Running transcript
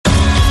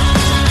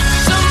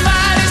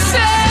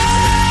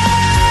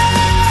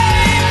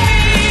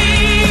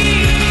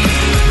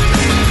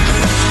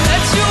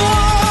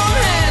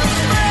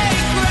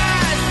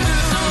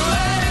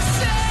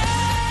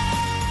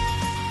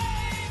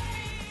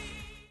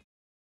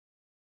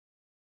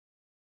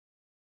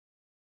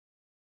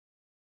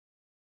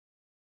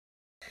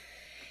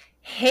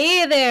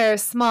Hey there,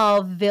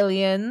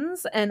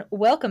 Smallvillians, and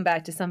welcome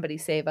back to Somebody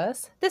Save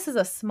Us. This is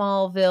a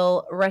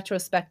Smallville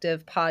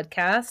retrospective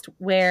podcast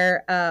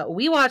where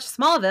we watch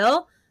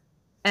Smallville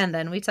and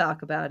then we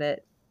talk about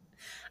it.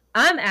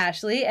 I'm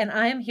Ashley, and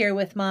I'm here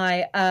with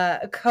my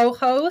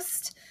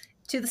co-host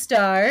to the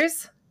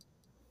stars.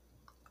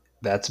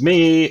 That's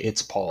me.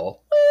 It's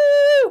Paul.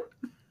 Woo!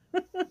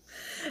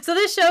 So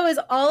this show is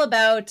all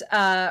about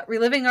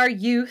reliving our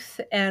youth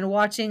and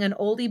watching an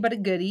oldie but a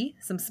goodie,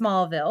 some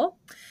Smallville.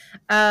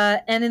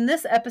 And in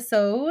this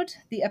episode,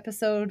 the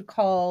episode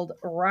called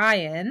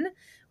Ryan,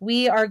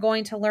 we are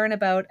going to learn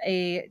about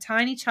a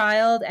tiny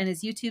child and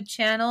his YouTube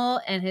channel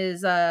and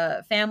his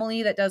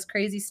family that does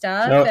crazy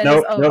stuff. That's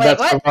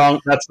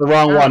the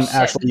wrong one. Shit.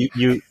 Ashley,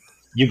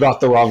 you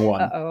got the wrong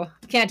one. Uh-oh.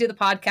 Can't do the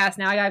podcast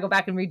now. I gotta go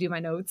back and redo my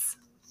notes.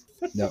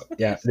 No,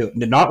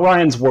 not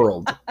Ryan's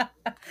World.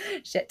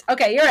 Shit.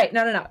 Okay, you're right.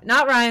 No.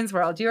 Not Ryan's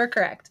World. You are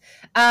correct.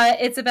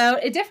 It's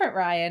about a different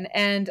Ryan.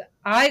 And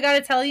I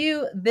gotta tell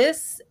you,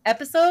 this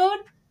episode,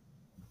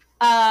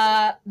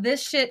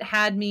 this shit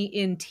had me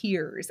in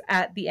tears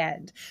at the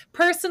end.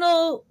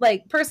 Personal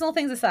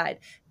things aside,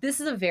 this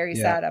is a very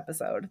sad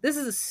episode. This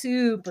is a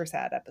super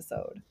sad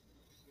episode.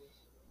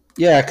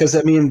 Yeah, because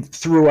I mean,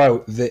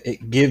 throughout,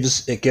 it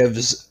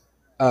gives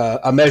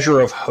a measure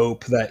of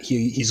hope that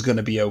he's going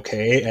to be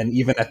okay, and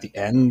even at the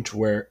end,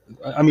 where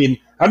I mean,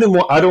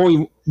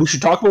 we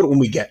should talk about it when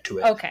we get to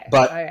it. Okay,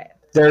 but all right.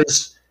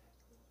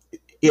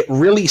 It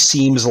really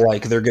seems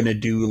like they're going to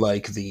do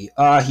like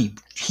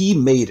he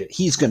made it,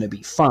 he's going to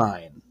be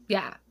fine.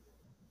 Yeah.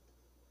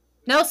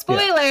 No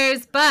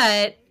spoilers,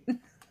 but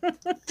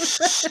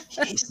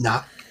he's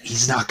not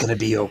going to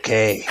be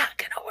okay. It's not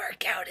going to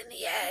work out in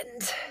the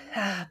end.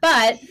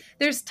 But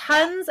there's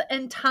tons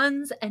and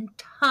tons and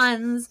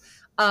tons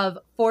of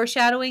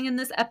foreshadowing in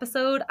this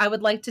episode. I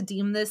would like to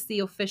deem this the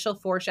official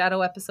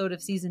foreshadow episode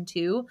of season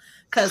 2,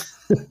 because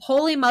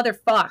holy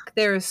motherfuck,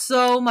 there is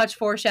so much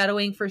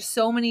foreshadowing for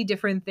so many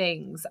different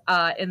things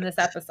in this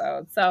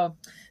episode. So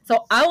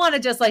I want to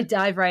just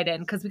dive right in,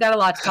 because we got a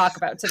lot to talk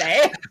about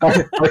today.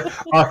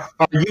 Are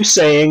you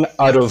saying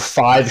out of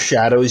 5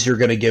 shadows you're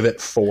going to give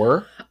it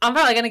 4? I'm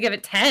probably going to give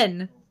it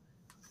 10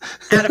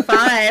 out of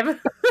 5.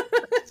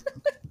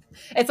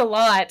 It's a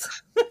lot.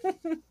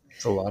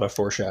 It's a lot of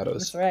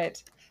foreshadows. That's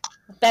right.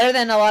 Better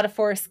than a lot of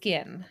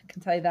foreskin, I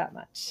can tell you that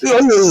much.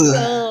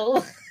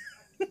 Oh.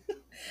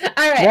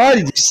 All right. Why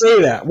did you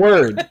say that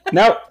word?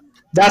 Now,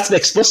 that's an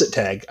explicit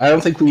tag. I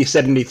don't think we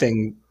said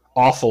anything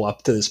awful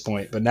up to this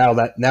point, but now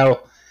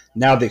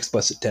the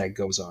explicit tag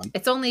goes on.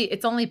 It's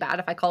only bad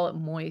if I call it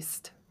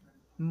moist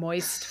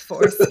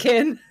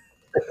foreskin.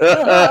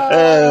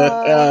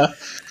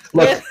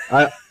 Look,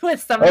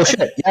 oh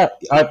shit! Yeah,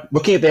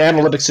 looking at the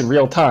analytics in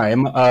real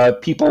time,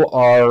 people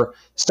are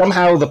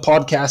somehow the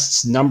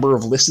podcast's number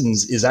of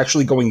listens is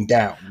actually going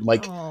down.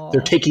 They're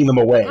taking them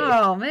away.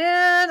 Oh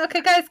man! Okay,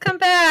 guys, come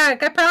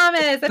back! I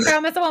promise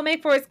I won't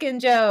make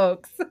foreskin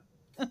jokes.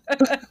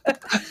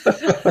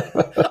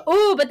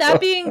 Oh, but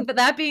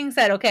that being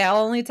said, okay,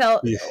 I'll only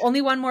tell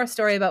only one more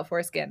story about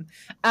foreskin.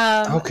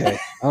 Okay,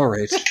 all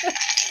right.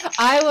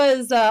 I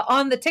was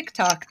on the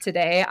TikTok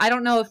today. I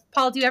don't know if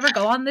Paul, do you ever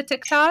go on the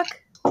TikTok?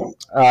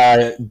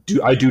 I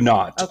do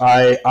not.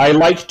 Okay. I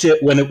liked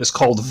it when it was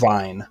called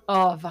Vine.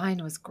 Oh,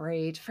 Vine was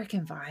great.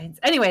 Freaking Vines.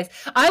 Anyways,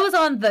 I was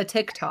on the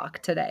TikTok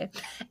today,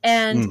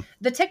 and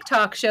the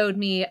TikTok showed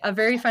me a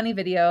very funny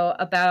video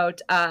about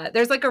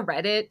there's like a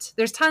Reddit.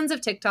 There's tons of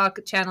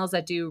TikTok channels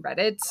that do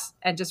Reddits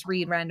and just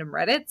read random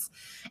Reddits.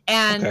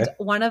 And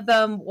one of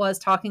them was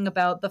talking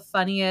about the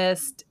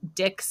funniest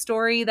dick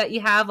story that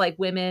you have, like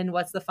women,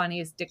 what's the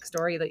funniest dick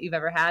story that you've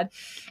ever had?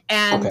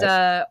 And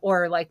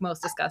or like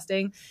most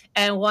disgusting.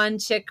 And one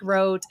chick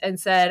wrote and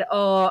said,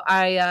 "Oh,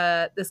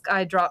 this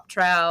guy dropped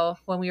trow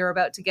when we were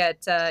about to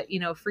get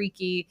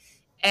freaky,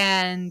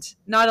 and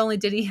not only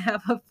did he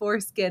have a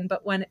foreskin,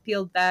 but when it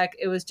peeled back,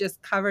 it was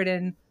just covered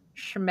in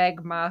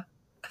schmegma."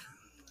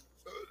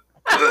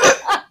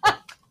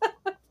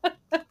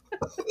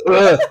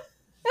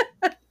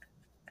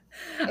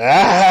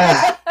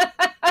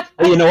 Hey,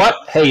 you know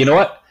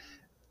what?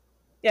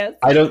 Yes.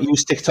 I don't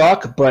use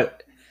TikTok,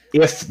 but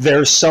if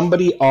there's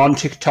somebody on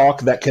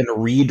TikTok that can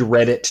read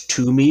Reddit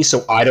to me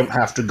so I don't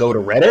have to go to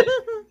Reddit,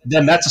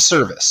 then that's a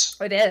service.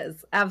 It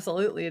is.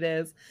 Absolutely it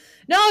is.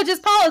 No,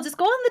 just Paul, just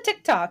go on the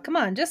TikTok. Come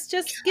on, just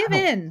give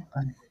in.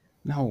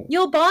 No.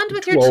 You'll bond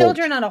with your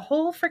children on a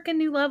whole freaking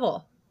new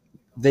level.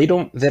 They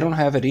don't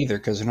have it either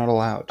because they're not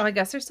allowed. Oh, I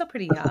guess they're still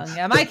pretty young.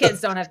 Yeah, my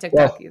kids don't have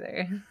TikTok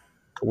either.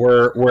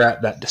 We're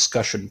at that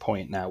discussion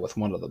point now with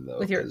one of them though.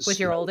 With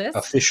your oldest,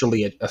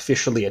 officially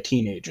a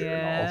teenager.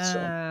 Yeah, and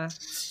all, so.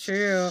 It's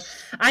true.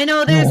 I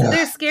know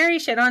there's scary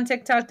shit on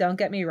TikTok. Don't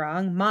get me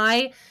wrong.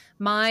 My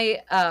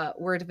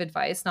word of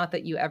advice, not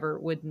that you ever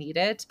would need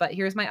it, but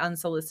here's my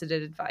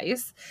unsolicited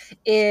advice,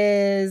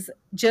 is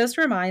just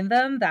remind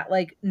them that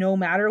like no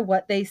matter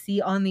what they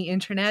see on the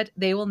internet,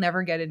 they will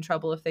never get in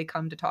trouble if they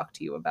come to talk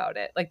to you about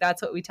it. Like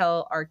that's what we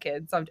tell our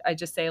kids. I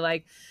just say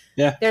like,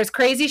 yeah, there's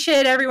crazy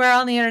shit everywhere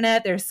on the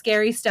internet. there's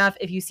scary stuff.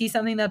 If you see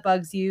something that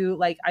bugs you,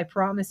 like, I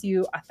promise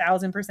you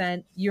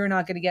 1,000%, you're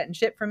not going to get in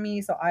shit from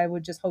me. So I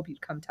would just hope you'd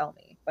come tell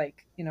me,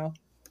 like, you know.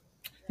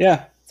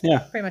 Yeah.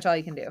 Pretty much all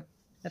you can do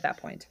at that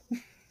point.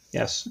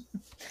 Yes.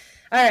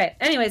 All right.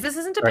 Anyways, this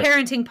isn't a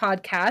parenting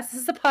podcast.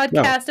 This is a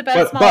podcast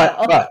about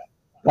Smallville.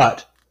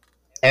 But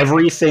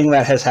everything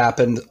that has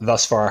happened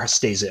thus far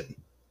stays in.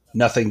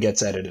 Nothing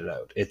gets edited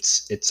out.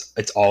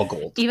 It's all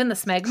gold. Even the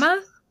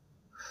smegma?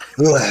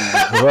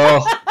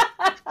 Well,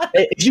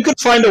 if you could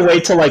find a way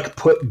to like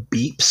put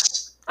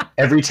beeps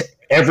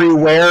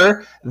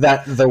everywhere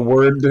that the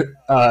word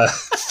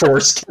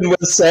foreskin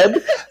was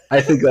said,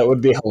 I think that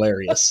would be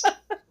hilarious.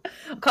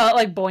 Call it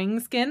like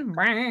boing skin,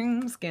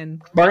 bang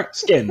skin,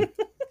 skin.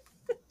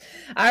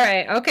 All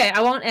right, okay.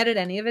 I won't edit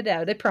any of it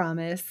out. I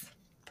promise.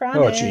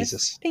 Oh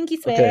Jesus! Pinky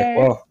swear. Okay,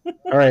 well,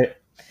 all right.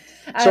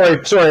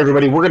 Sorry,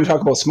 everybody. We're going to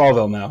talk about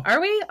Smallville now. Are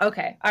we?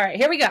 Okay. All right.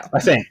 Here we go. I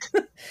think.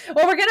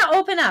 Well, we're going to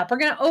open up. We're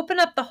going to open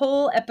up the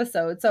whole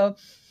episode. So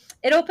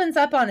it opens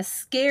up on a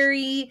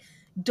scary,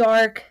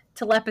 dark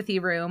telepathy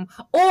room.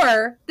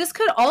 Or this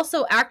could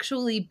also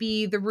actually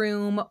be the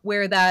room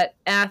where that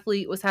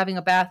athlete was having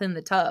a bath in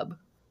the tub.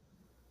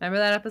 Remember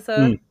that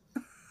episode?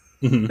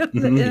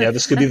 Yeah,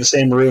 this could be the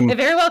same room. It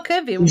very well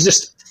could be. He's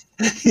just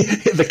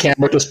the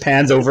camera just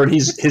pans over and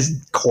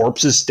his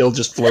corpse is still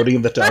just floating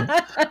in the tub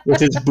with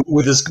his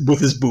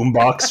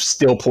boombox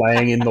still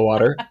playing in the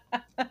water.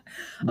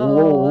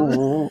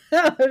 Oh,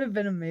 that would have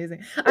been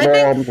amazing.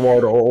 I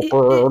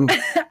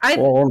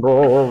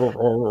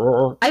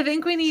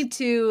think we need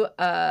to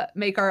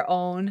make our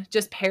own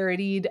just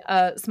parodied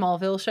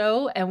Smallville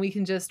show, and we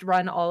can just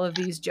run all of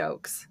these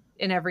jokes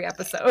in every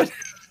episode.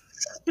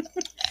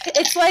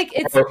 It's like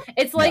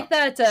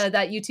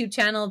that YouTube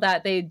channel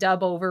that they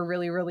dub over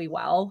really, really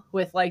well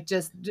with like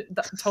just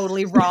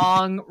totally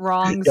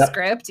wrong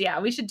script.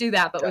 Yeah, we should do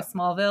that, but with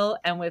Smallville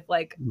and with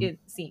like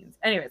scenes.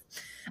 Anyways,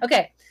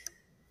 okay,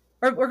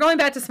 we're going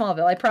back to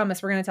Smallville. I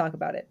promise we're going to talk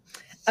about it.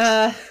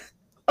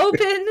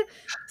 Open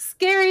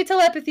scary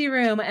telepathy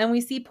room, and we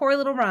see poor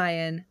little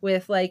Ryan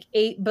with like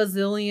 8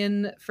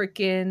 bazillion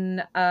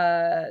freaking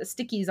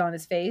stickies on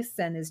his face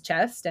and his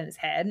chest and his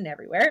head and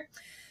everywhere.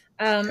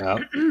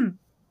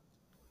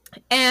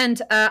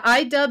 And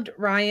I dubbed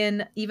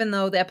Ryan, even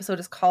though the episode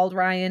is called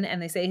Ryan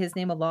and they say his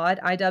name a lot,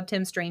 I dubbed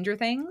him Stranger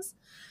Things.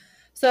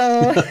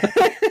 So,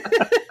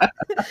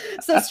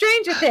 so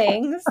Stranger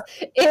Things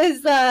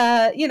is,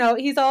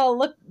 he's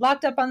all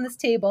locked up on this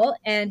table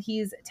and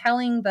he's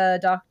telling the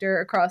doctor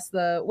across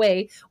the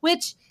way,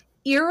 which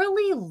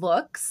eerily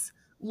looks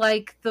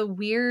like the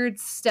weird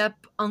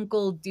step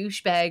uncle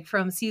douchebag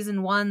from season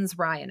 1's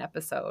Ryan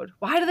episode.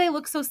 Why do they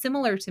look so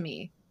similar to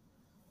me?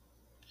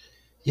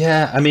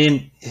 Yeah, I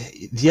mean,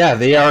 yeah,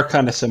 they are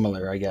kind of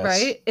similar, I guess.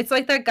 Right? It's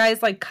like that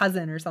guy's like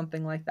cousin or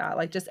something like that.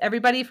 Like just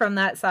everybody from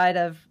that side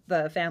of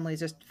the family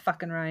is just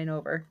fucking Ryan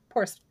over.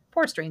 Poor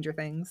Stranger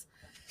Things.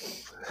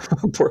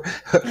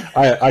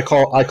 I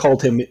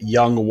called him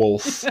Young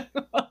Wolf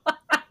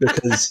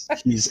because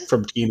he's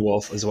from Teen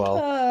Wolf as well.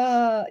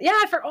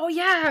 I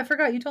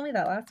forgot you told me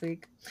that last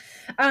week.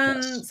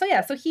 Yes.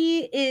 So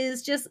he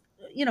is just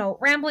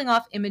rambling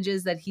off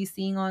images that he's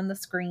seeing on the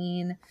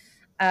screen.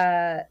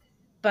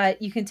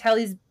 But you can tell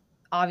he's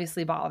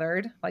obviously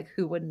bothered, like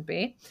who wouldn't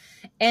be?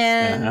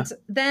 And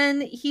then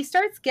he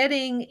starts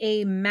getting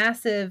a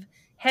massive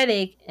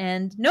headache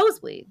and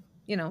nosebleed,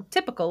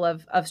 typical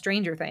of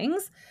Stranger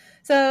Things.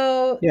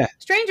 So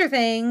Stranger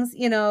Things,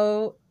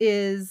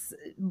 is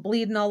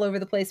bleeding all over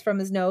the place from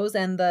his nose.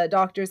 And the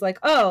doctor's like,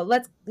 oh,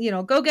 let's,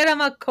 go get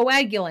him a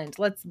coagulant.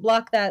 Let's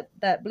block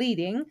that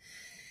bleeding.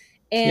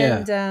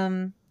 And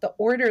the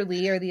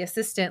orderly or the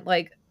assistant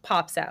like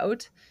pops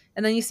out.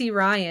 And then you see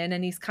Ryan,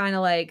 and he's kind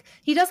of like,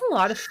 he does a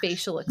lot of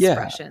facial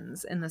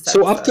expressions in this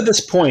episode. So up to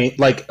this point,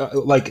 like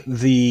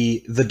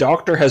the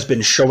doctor has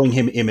been showing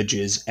him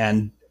images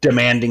and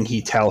demanding he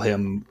tell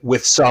him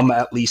with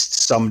at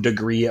least some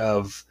degree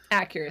of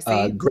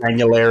accuracy,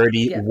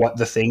 granularity, what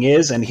the thing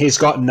is, and he's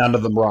got none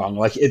of them wrong.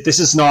 Like this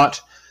is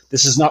not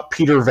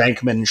Peter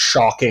Venkman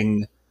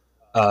shocking.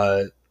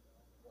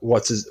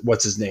 What's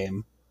his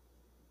name?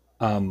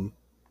 In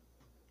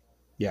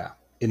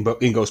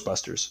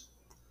Ghostbusters.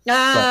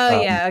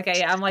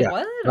 Okay. I'm like,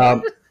 what?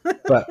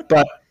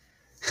 but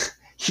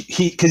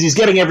because he's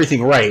getting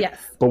everything right. Yes.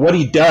 But what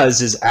he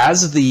does is, I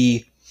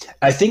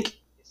think,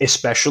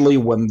 especially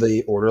when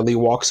the orderly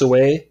walks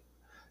away,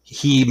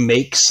 he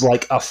makes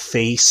like a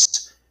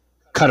face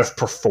kind of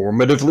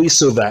performatively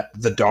so that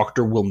the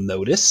doctor will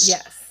notice.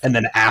 Yes. And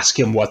then ask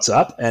him what's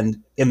up,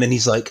 and then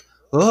he's like,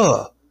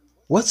 "Oh,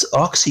 what's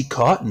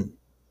Oxycontin?"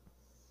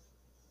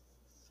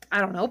 I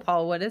don't know,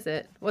 Paul. What is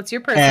it? What's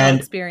your personal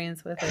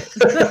experience with it?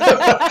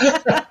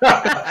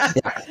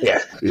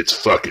 Yeah, it's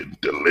fucking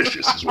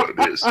delicious is what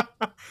it is.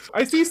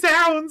 I see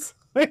sounds.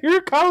 I hear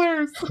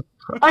colors.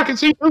 I can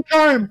see through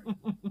time.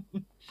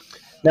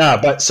 No,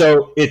 but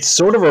so it's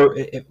sort of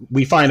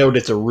we find out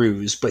it's a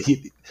ruse, but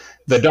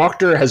the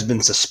doctor has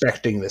been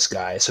suspecting this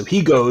guy. So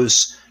he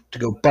goes to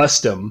go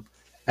bust him,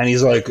 And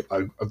he's like,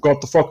 I've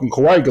got the fucking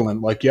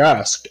coagulant, like you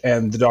asked.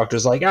 And the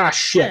doctor's like, ah,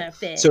 shit.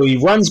 Perfect. So he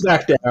runs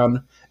back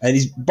down, and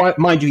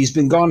mind you, he's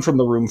been gone from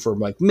the room for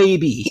like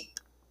maybe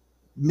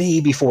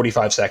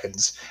 45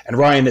 seconds. And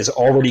Ryan is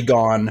already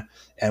gone,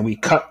 and we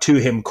cut to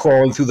him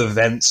crawling through the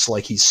vents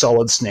like he's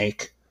Solid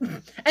Snake.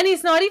 And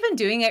he's not even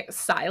doing it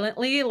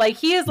silently. Like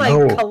he is like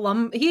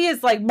he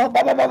is like bum,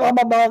 bum, bum, bum,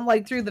 bum, bum,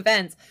 like through the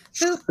vents.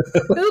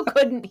 Who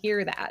couldn't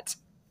hear that?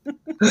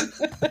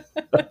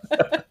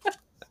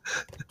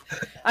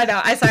 I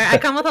know. I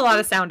come with a lot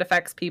of sound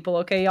effects, people.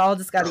 Okay, y'all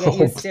just got to get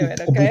used to it.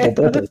 Okay,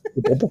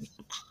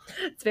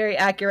 it's very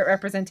accurate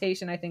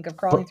representation, I think, of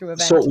crawling through a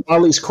vent. So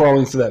while he's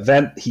crawling through that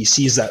vent, he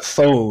sees that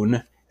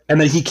phone, and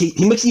then he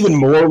makes even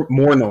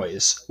more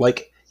noise.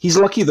 Like he's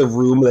lucky the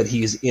room that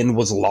he's in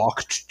was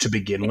locked to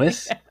begin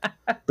with,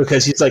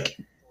 because he's like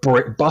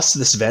busts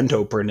this vent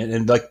open,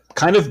 and like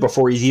kind of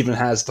before he even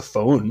has the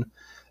phone,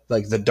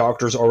 like the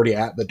doctor's already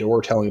at the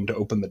door telling him to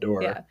open the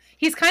door. Yeah,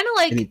 he's kind of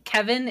like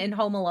Kevin in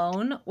Home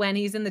Alone when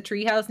he's in the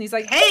treehouse and he's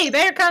like, "Hey,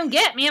 better come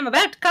get me! I'm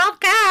about to call the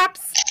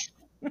cops."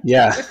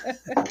 Yeah.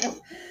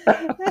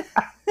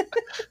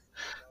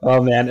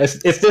 Oh man,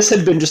 if this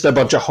had been just a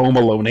bunch of Home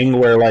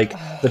Aloneing where like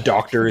the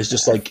doctor is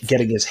just like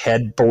getting his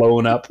head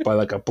blown up by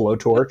like a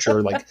blowtorch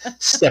or like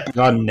stepping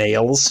on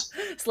nails,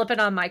 slipping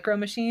on micro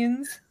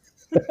machines,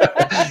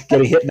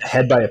 getting hit in the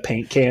head by a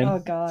paint can. Oh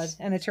god,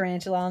 and a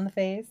tarantula on the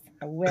face.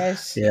 I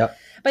wish. Yeah.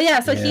 But yeah,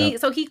 so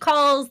he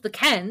calls the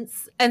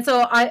Kents, and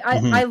so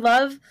I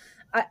love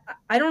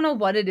I don't know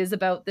what it is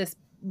about this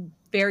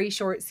very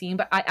short scene,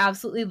 but I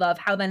absolutely love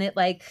how then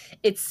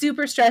it's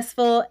super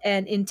stressful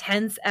and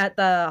intense at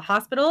the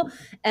hospital,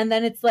 and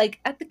then it's like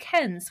at the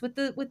Kents with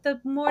the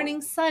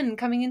morning sun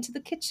coming into the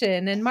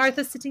kitchen and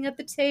Martha sitting at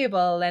the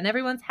table and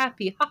everyone's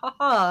happy, ha ha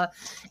ha,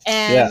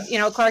 and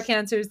Clark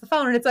answers the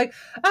phone and it's like,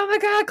 oh my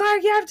god,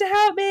 Clark, you have to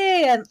help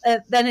me, and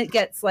then it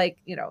gets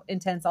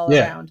intense all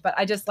around. But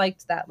I just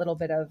liked that little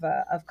bit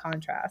of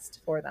contrast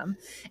for them,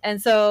 and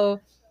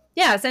so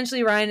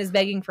essentially Ryan is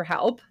begging for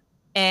help.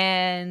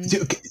 And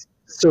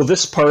so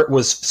this part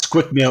was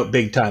squicked me out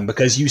big time,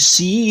 because you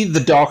see the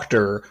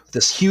doctor with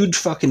this huge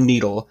fucking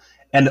needle,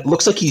 and it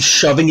looks like he's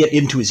shoving it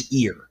into his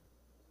ear.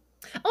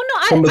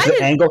 Oh no, I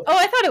didn't. Angle. Oh,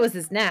 I thought it was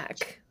his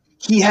neck.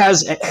 He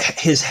has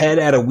his head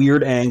at a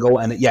weird angle,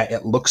 and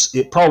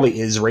it probably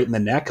is right in the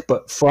neck,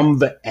 but from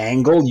the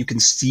angle you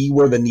can see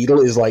where the needle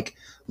is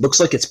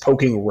looks like it's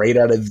poking right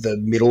out of the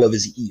middle of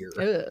his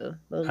ear.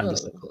 I'm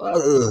just like,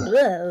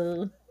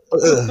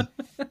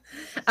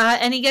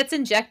 and he gets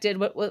injected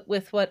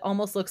with what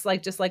almost looks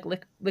like just like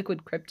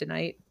liquid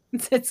kryptonite.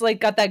 It's like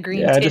got that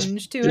green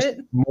tinge to it.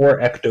 More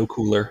ecto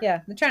cooler.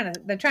 Yeah,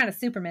 they're trying to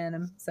Superman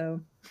him.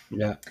 So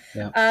yeah.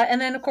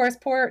 And then of course,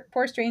 poor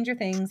Stranger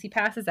Things, he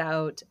passes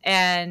out,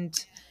 and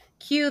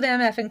cue them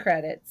effing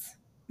credits.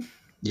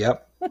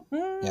 Yep.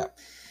 Yep.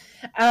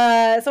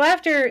 So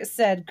after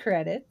said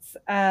credits,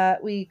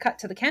 we cut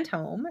to the Kent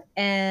home,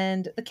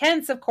 and the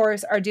Kents, of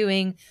course, are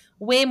doing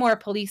way more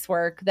police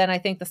work than I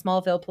think the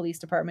Smallville Police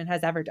Department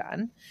has ever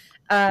done.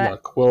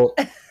 Look,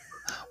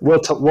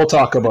 we'll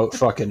talk about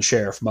fucking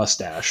Sheriff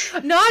Mustache.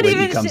 Not when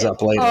even he comes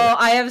up later. Oh,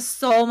 I have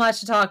so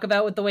much to talk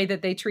about with the way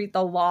that they treat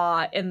the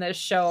law in this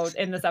show,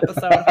 in this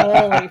episode.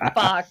 Holy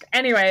fuck.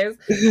 Anyways,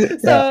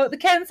 so the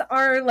Kents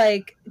are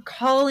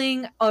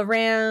calling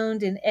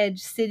around in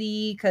Edge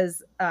City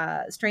because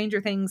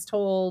Stranger Things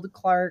told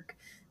Clark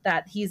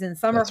that he's in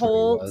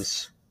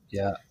Summerholt.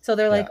 Yeah. So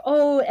they're like,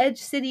 oh, Edge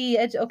City,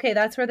 okay,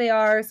 that's where they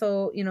are.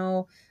 So,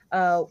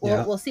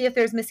 we'll see if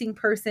there's missing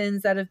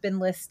persons that have been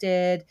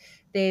listed.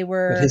 They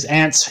were, but his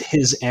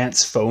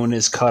aunt's phone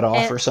is cut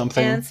off or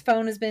something. Aunt's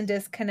phone has been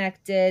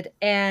disconnected,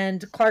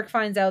 and Clark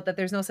finds out that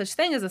there's no such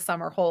thing as a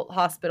Summerholt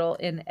hospital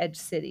in Edge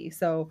City.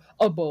 So,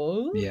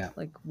 what?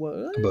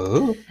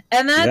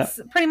 And that's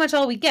pretty much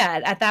all we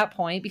get at that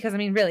point, because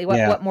really,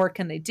 what more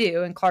can they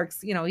do? And Clark's,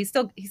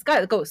 he's got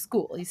to go to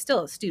school. He's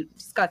still a student.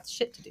 He's got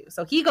shit to do,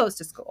 so he goes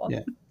to school.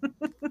 Yeah.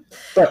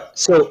 But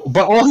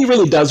all he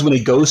really does when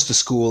he goes to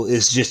school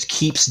is just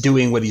keeps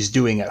doing what he's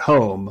doing at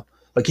home.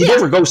 He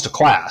never goes to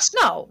class.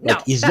 No.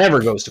 He never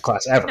goes to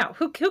class ever. No,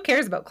 who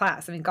cares about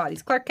class? God,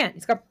 he's Clark Kent.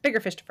 He's got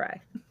bigger fish to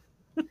fry.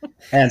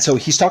 And so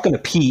he's talking to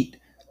Pete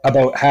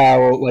about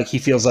how he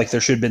feels like there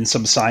should have been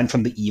some sign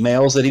from the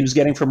emails that he was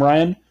getting from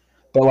Ryan,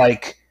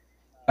 but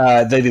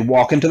they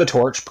walk into the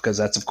Torch, because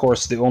that's of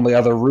course the only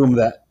other room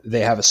that they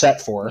have a set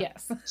for.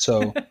 Yes.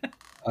 So.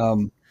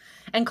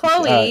 And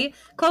Chloe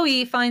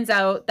finds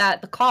out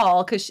that the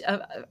call,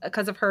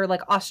 because of her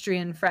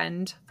Austrian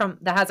friend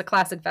that has a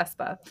classic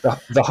Vespa,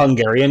 the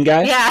Hungarian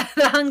guy. Yeah,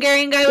 the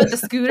Hungarian guy with the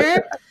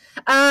scooter.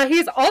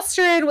 He's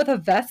Austrian with a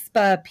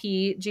Vespa.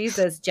 Pete,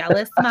 Jesus,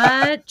 jealous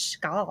much?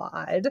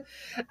 God.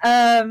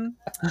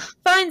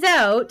 Finds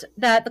out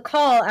that the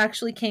call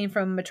actually came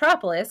from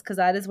Metropolis, because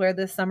that is where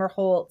the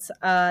Summerholt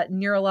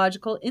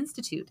Neurological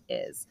Institute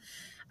is.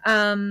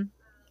 And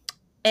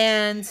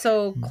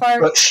so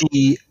Clark.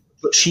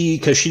 But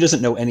because she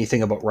doesn't know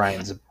anything about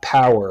Ryan's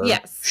power,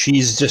 yes,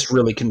 she's just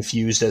really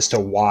confused as to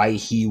why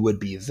he would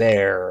be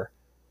there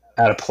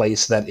at a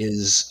place that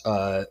is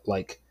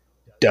like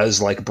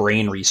does like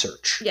brain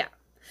research.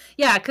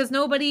 Yeah, because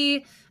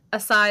nobody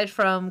aside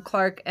from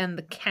Clark and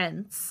the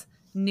Kents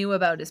knew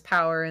about his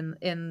power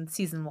in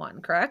season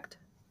 1, correct?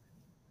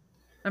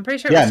 I'm pretty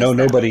sure. Yeah, no,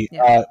 nobody.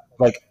 Yeah.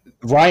 Like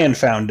Ryan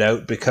found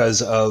out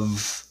because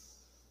of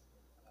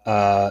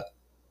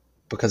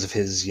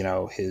his, you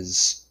know,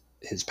 his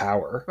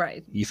power.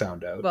 Right. He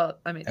found out. Well,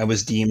 I mean, and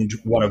was deemed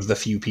one of the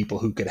few people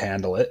who could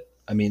handle it.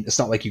 I mean, it's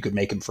not like you could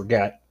make him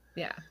forget.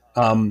 Yeah.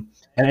 And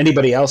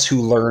anybody else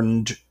who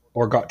learned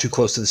or got too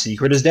close to the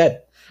secret is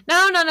dead.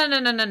 No.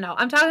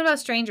 I'm talking about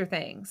Stranger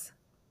Things.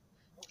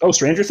 Oh,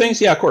 Stranger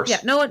Things? Yeah, of course. Yeah,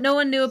 no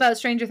one knew about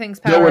Stranger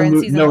Things' power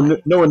in season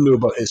 1. No one knew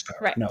about his power.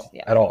 Right. No,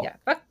 yeah. at all.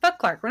 Yeah. Fuck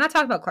Clark. We're not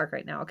talking about Clark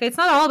right now, okay? It's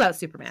not all about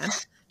Superman.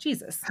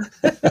 Jesus.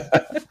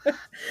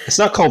 It's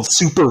not called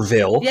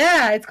Superville.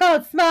 Yeah, it's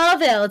called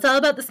Smallville. It's all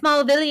about the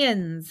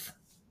Smallvillians.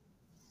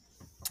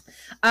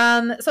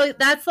 So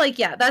that's like,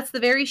 yeah, that's the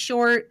very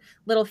short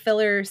little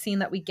filler scene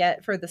that we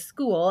get for the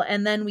school.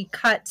 And then we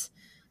cut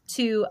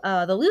to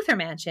the Luthor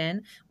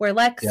mansion where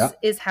Lex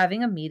is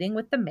having a meeting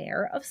with the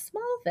mayor of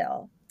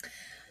Smallville.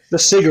 The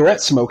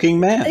cigarette smoking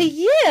man.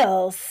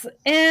 Yes.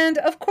 And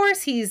of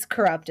course he's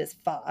corrupt as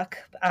fuck.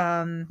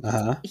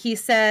 He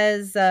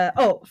says,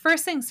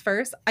 first things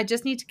first, I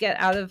just need to get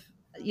out of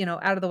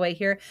the way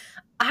here.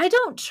 I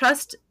don't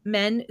trust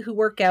men who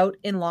work out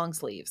in long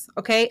sleeves.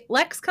 Okay.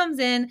 Lex comes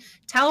in,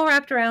 towel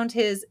wrapped around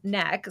his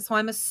neck. So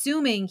I'm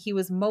assuming he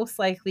was most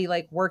likely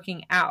like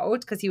working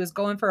out because he was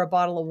going for a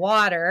bottle of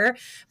water,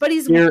 but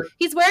he's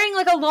wearing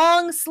like a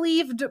long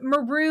sleeved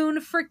maroon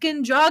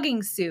freaking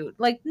jogging suit.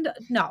 Like,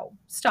 no,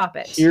 stop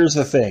it. Here's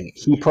the thing.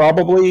 He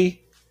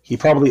probably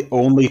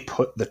only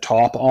put the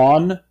top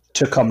on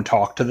to come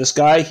talk to this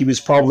guy. He was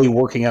probably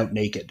working out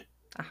naked.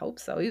 I hope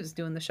so. He was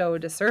doing the show a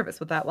disservice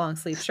with that long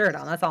sleeve shirt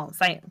on. That's all I'm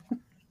saying.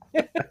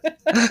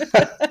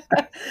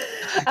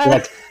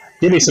 Like,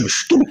 give me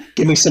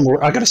some.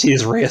 I gotta see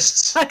his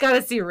wrists. I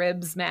gotta see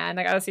ribs, man.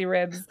 I gotta see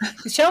ribs.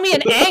 Show me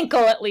an ankle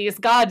at least.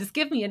 God, just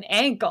give me an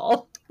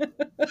ankle. So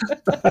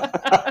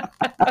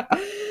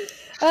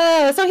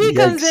he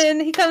comes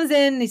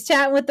in. He's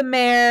chatting with the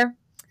mayor.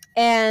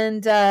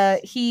 And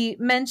he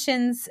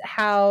mentions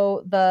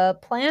how the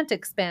plant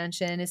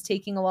expansion is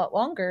taking a lot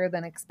longer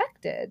than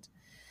expected.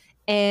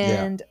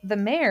 And the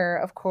mayor,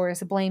 of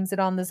course, blames it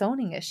on the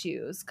zoning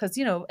issues because,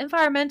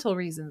 environmental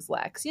reasons,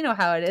 Lex. You know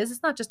how it is.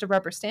 It's not just a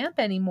rubber stamp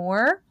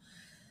anymore.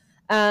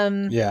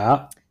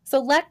 So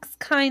Lex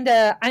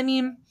they're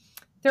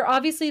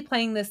obviously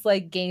playing this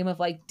like game of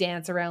like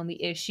dance around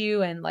the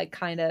issue and like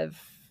kind of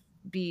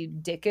be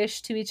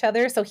dickish to each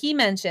other. So he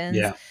mentions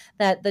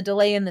that the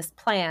delay in this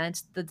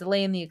plant, the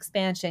delay in the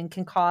expansion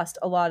can cost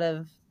a lot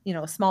of,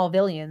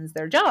 Smallvillians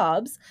their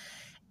jobs.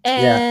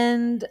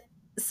 And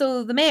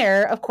so the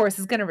mayor, of course,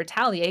 is going to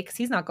retaliate because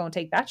he's not going to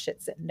take that shit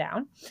sitting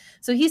down.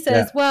 So he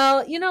says,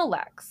 well,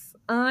 Lex,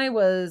 I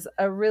was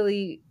a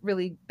really,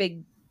 really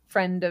big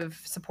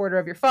supporter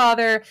of your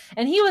father,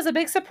 and he was a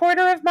big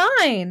supporter of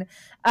mine.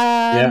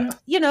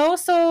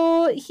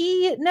 So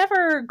he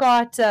never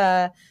got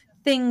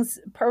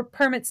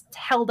permits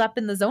held up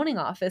in the zoning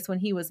office when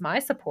he was my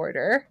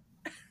supporter.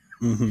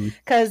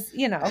 Because,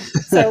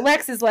 so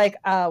Lex is like,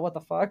 what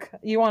the fuck?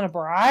 You want a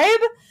bribe?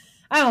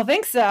 I don't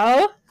think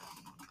so.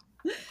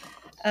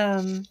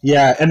 And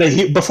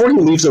then before he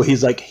leaves, though,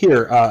 he's like,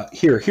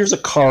 here's a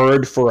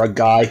card for a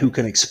guy who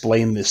can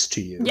explain this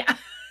to you. Yeah.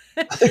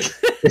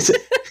 It's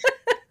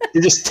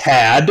just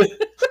Tad.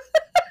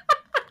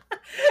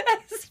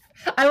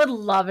 I would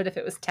love it if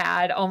it was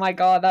Tad. Oh my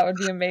god, that would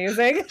be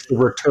amazing. The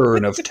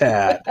return of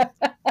Tad.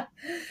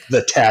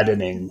 The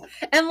Taddening.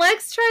 And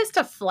Lex tries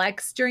to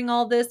flex during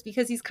all this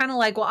because he's kind of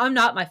like, well, I'm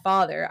not my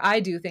father. I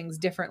do things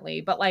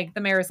differently. But like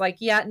the mayor's like,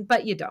 yeah,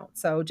 but you don't.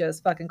 So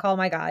just fucking call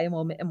my guy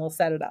and we'll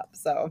set it up.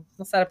 So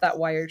we'll set up that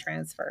wire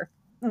transfer.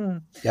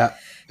 Yeah.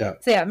 So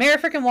Mayor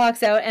freaking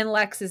walks out and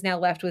Lex is now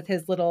left with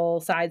his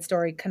little side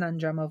story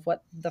conundrum of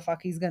what the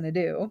fuck he's gonna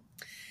do.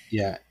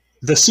 Yeah.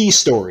 The C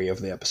story of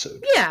the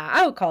episode. Yeah,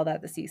 I would call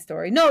that the C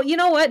story. No, you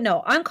know what?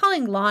 No, I'm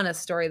calling Lana's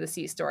story the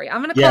C story.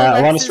 I'm going to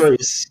call Lana's story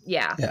is...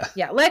 Yeah.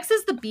 Lex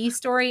is the B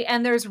story,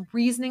 and there's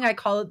reasoning I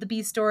call it the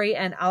B story,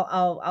 and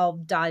I'll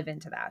dive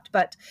into that.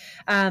 But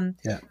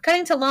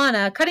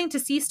cutting to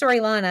C story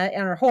Lana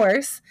and her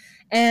horse,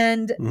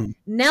 and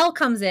Nell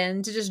comes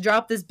in to just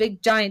drop this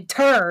big giant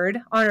turd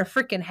on her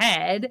freaking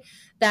head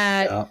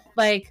that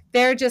like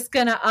they're just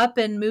gonna up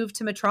and move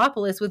to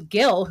Metropolis with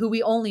Gil, who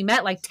we only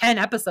met like 10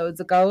 episodes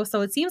ago,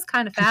 so it seems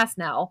kind of fast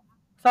now.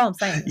 That's all I'm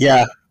saying.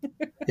 Yeah,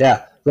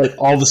 like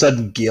all of a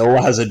sudden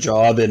Gil has a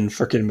job in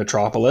freaking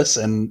Metropolis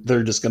and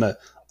they're just gonna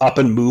up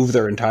and move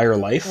their entire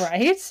life,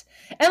 right?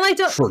 And like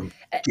for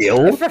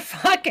Gil, for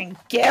fucking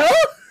Gil.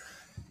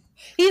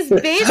 He's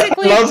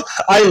basically...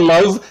 I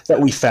love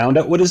that we found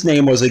out what his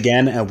name was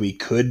again, and we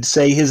could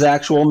say his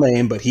actual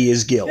name, but he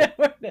is Gil.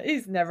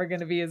 He's never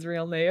going to be his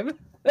real name.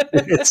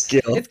 It's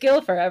Gil. It's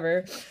Gil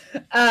forever.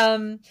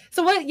 So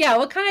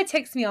what kind of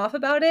ticks me off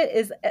about it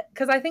is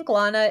because I think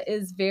Lana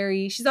is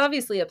she's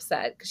obviously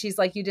upset because she's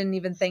like, you didn't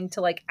even think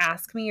to like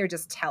ask me, you're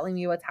just telling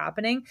me what's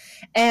happening.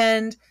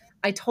 And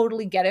I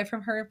totally get it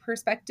from her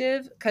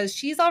perspective because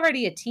she's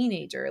already a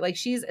teenager. Like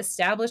she's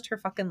established her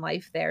fucking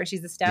life there.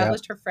 She's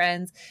established her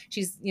friends.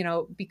 She's,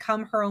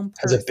 become her own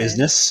person.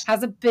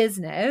 Has a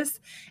business.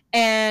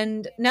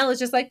 And Nella's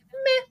just like,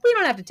 meh, we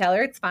don't have to tell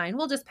her. It's fine.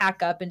 We'll just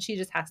pack up and she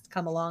just has to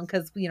come along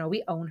because,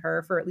 we own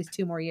her for at least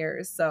 2 more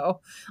years.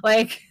 So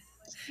like,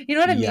 you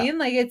know what I mean?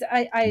 Like it's,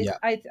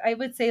 I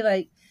would say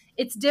like,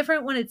 it's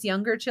different when it's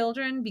younger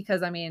children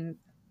because I mean,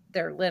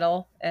 they're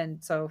little.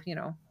 And so,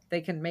 they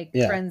can make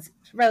friends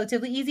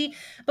relatively easy.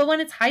 But when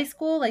it's high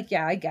school, like,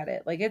 I get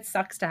it. Like, it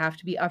sucks to have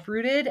to be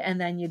uprooted and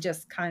then you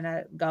just kind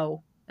of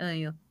go and then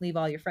you leave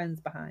all your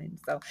friends behind.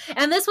 So,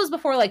 and this was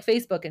before like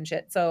Facebook and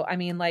shit. So, I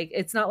mean, like,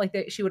 it's not like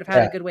she would have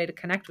had a good way to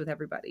connect with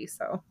everybody.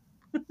 So,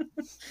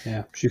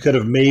 she could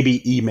have maybe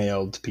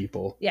emailed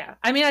people. Yeah.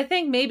 I mean, I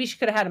think maybe she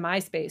could have had a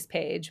MySpace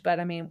page, but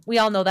I mean, we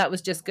all know that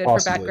was just good for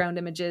background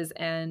images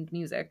and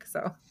music.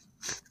 So,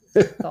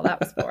 that's all that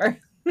was for.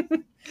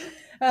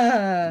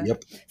 So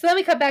then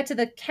we cut back to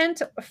the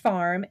Kent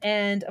farm,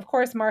 and of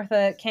course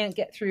Martha can't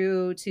get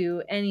through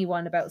to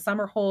anyone about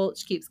Summerholt.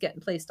 She keeps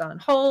getting placed on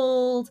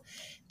hold,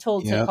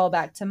 told to call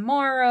back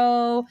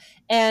tomorrow,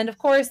 and of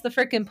course the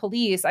frickin'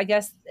 police, I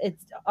guess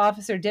it's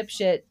Officer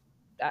Dipshit,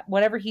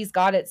 whatever he's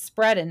got, it's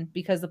spreading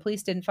because the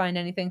police didn't find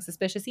anything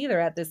suspicious either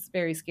at this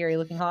very scary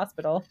looking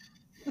hospital.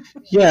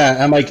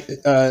 And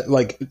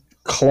like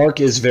Clark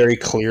is very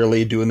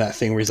clearly doing that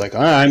thing where he's like,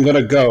 I'm going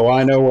to go.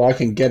 I know where I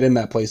can get in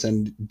that place.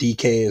 And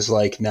DK is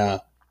like, nah,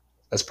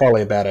 that's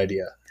probably a bad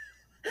idea.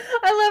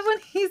 I love when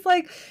he's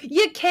like,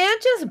 you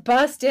can't just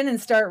bust in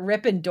and start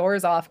ripping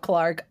doors off,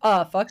 Clark.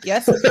 Oh, fuck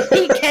yes.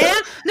 He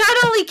can. Not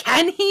only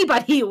can he,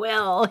 but he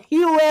will. He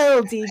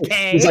will,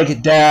 DK. He's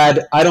like,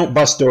 Dad, I don't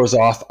bust doors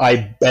off.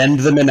 I bend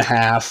them in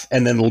half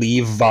and then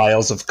leave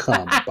vials of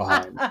cum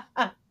behind.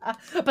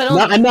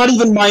 But not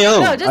even my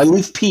own. No, I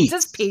leave Pete's.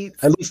 Just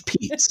Pete's. I leave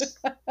Pete's.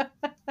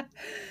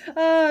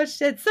 Oh,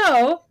 shit.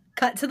 So,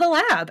 cut to the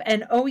lab.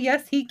 And oh,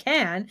 yes, he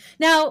can.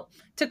 Now,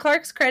 to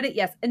Clark's credit,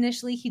 yes,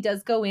 initially he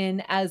does go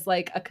in as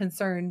like a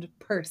concerned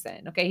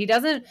person. Okay, he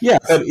doesn't. Yeah,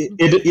 but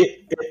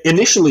it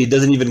initially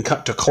doesn't even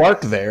cut to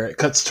Clark there. It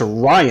cuts to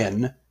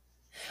Ryan.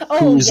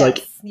 Oh, who's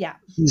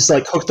he's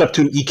like hooked up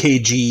to an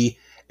EKG.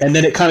 And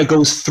then it kind of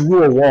goes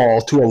through a wall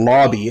to a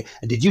lobby.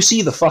 And did you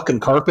see the fucking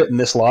carpet in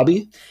this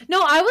lobby?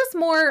 No, I was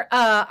more,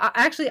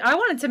 actually, I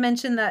wanted to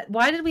mention that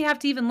why did we have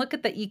to even look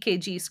at the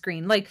EKG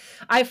screen? Like,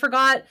 I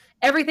forgot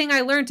everything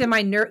I learned in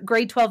my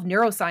grade 12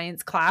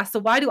 neuroscience class. So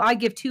why do I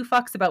give 2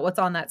 fucks about what's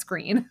on that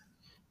screen?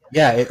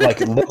 Yeah, it like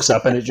looks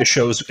up and it just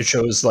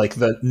shows like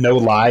the no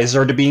lies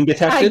are being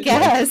detected. I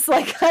guess,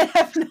 like I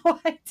have no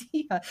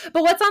idea.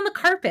 But what's on the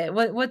carpet?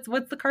 What's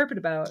the carpet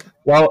about?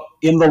 Well,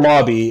 in the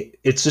lobby,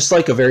 it's just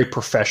like a very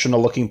professional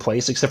looking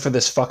place, except for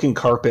this fucking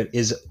carpet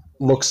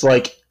looks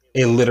like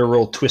a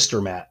literal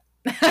twister mat.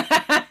 It's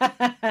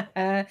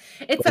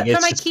like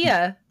from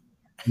IKEA.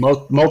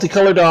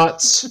 Multicolored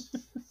dots,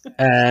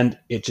 and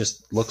it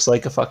just looks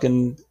like a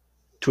fucking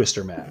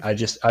twister mat.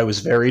 I was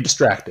very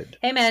distracted.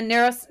 Hey man,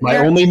 my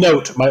only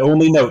note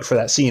for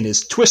that scene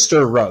is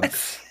twister rug.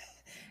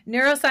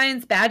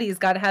 Neuroscience baddies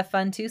got to have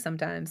fun too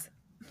sometimes.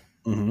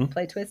 Mm-hmm.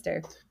 Play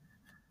Twister.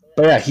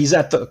 But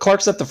yeah,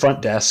 Clark's at the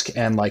front desk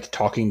and like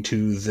talking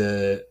to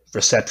the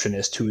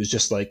receptionist, who is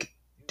just like,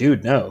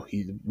 dude, no,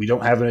 we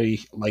don't have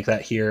any like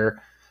that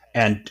here.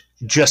 And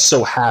just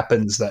so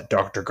happens that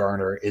Dr.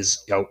 Garner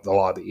is out the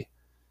lobby.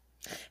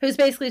 Who's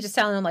basically just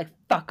telling them, like,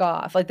 fuck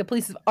off. Like, the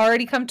police have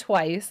already come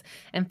twice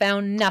and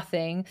found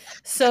nothing.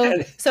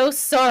 So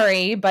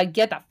sorry, but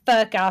get the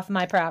fuck off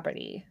my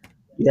property.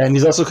 Yeah, and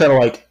he's also kind of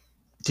like,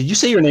 did you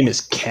say your name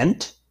is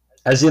Kent?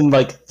 As in,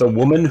 like, the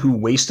woman who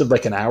wasted,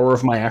 like, an hour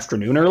of my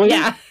afternoon earlier?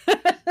 Yeah.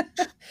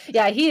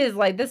 Yeah, he is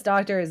like, this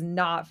doctor is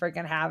not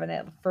freaking having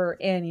it for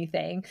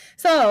anything.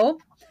 So,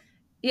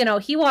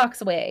 he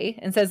walks away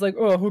and says like,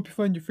 oh, I hope you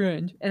find your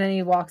friend. And then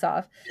he walks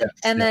off.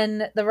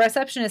 Then the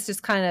receptionist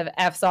just kind of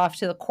F's off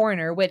to the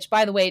corner, which,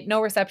 by the way,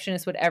 no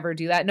receptionist would ever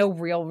do that. No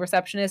real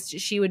receptionist.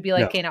 She would be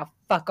like, okay, now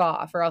fuck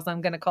off or else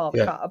I'm going to call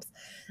the cops.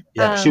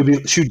 Yeah,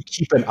 she'd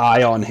keep an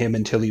eye on him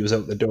until he was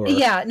out the door.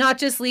 Yeah, not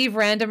just leave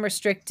random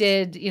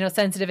restricted,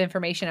 sensitive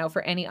information out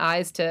for any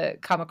eyes to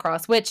come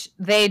across, which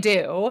they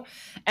do.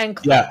 And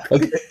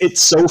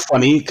it's so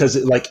funny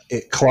because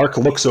Clark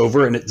looks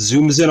over and it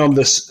zooms in on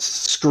this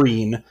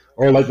screen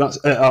or like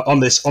on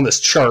this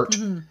chart,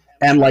 mm-hmm.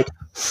 and like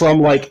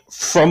from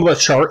the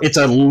chart, it's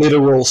a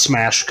literal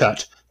smash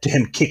cut to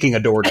him kicking a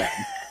door down.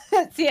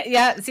 See,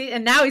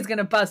 and now he's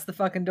gonna bust the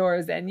fucking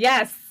doors in.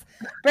 Yes,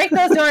 break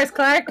those doors,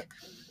 Clark.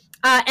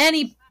 And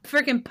he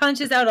freaking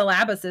punches out a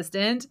lab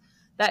assistant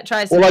that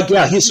tries to...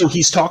 Well,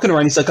 he's talking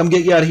around. He's like, I'm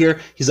getting you out of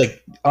here. He's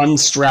like,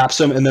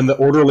 unstraps him, and then the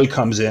orderly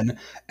comes in,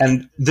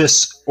 and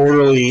this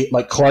orderly,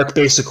 like, Clark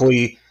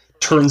basically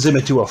turns him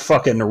into a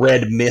fucking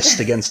red mist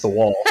against the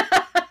wall.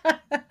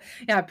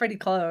 Yeah, pretty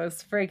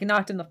close. Freaking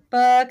knocked him the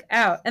fuck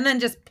out. And then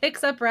just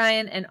picks up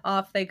Ryan and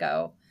off they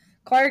go.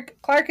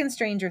 Clark and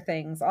Stranger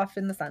Things off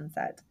in the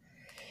sunset.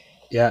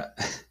 Yeah.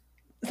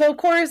 So of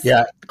course,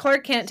 Yeah.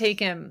 Clark can't take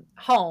him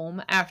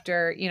home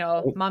after,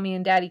 mommy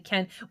and daddy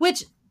can,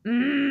 which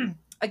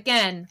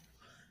again,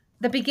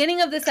 the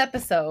beginning of this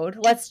episode,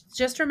 let's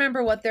just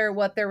remember what their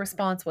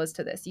response was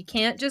to this. You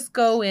can't just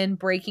go in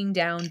breaking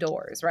down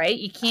doors, right?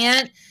 You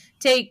can't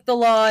take the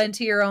law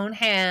into your own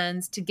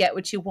hands to get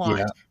what you want.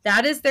 Yeah.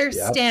 That is their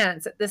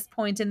stance at this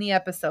point in the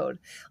episode.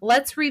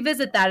 Let's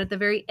revisit that at the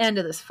very end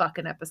of this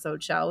fucking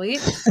episode, shall we?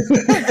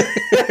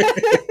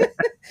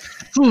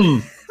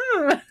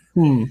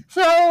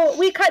 So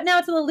we cut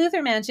now to the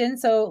Luthor mansion.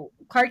 So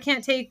Clark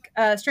can't take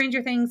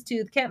Stranger Things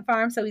to the Kent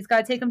farm, so he's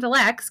got to take him to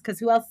Lex, because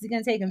who else is he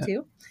going to take him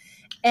to?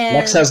 And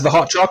Lex has the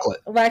hot chocolate.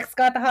 Lex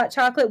got the hot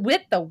chocolate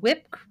with the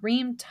whipped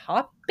cream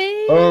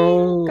topping.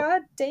 Oh.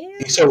 God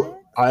damn. So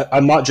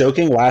I'm not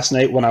joking. Last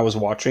night when I was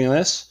watching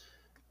this,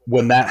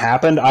 when that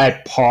happened,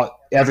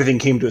 everything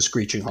came to a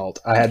screeching halt.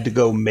 I had to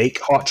go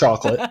make hot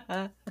chocolate.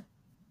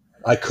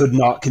 I could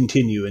not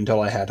continue until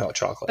I had hot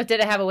chocolate. But did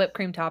it have a whipped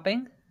cream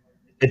topping?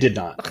 It did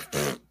not.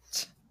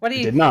 What are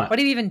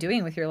you even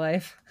doing with your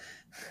life?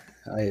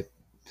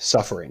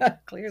 Suffering.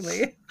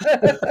 Clearly.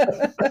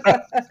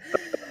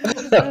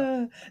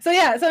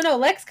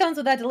 Lex comes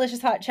with that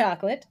delicious hot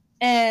chocolate,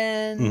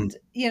 and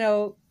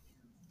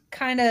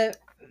kind of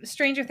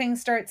Stranger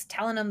Things starts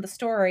telling him the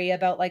story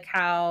about like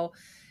how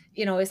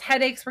his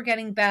headaches were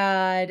getting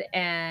bad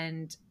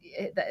and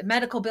the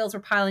medical bills were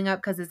piling up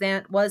because his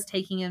aunt was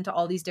taking him to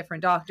all these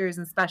different doctors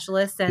and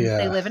specialists, and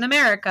they live in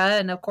America,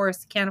 and of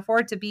course can't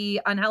afford to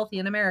be unhealthy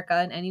in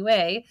America in any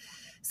way.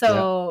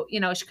 So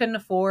she couldn't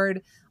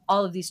afford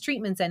all of these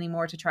treatments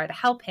anymore to try to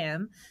help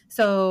him.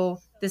 So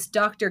this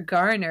Dr.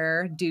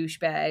 Garner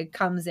douchebag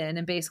comes in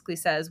and basically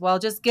says, well,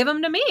 just give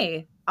him to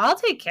me. I'll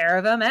take care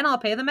of him and I'll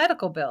pay the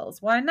medical bills.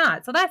 Why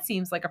not? So that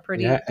seems like a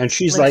pretty and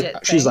she's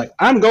legit thing. like,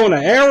 I'm going to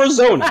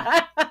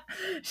Arizona.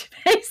 She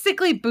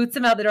basically boots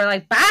him out the door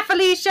like, bye,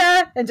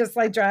 Felicia, and just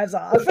like drives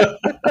off.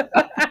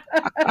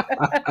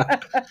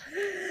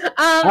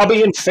 I'll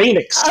be in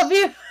Phoenix. I'll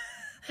be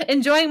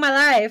enjoying my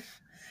life.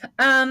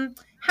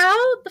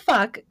 How the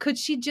fuck could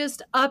she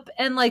just up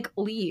and like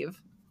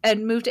leave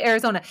and move to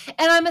Arizona?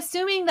 And I'm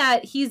assuming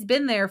that he's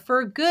been there for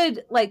a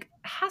good, like,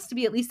 has to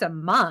be at least a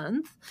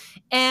month.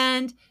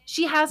 And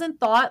she hasn't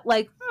thought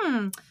like,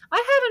 I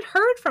haven't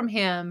heard from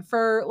him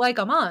for like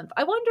a month.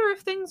 I wonder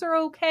if things are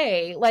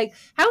okay. Like,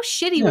 how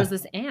shitty was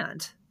this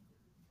aunt?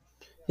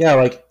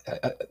 Yeah,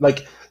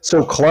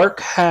 so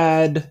Clark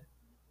had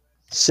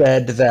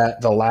said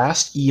that the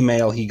last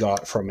email he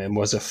got from him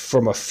was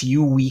from a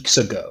few weeks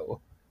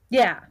ago.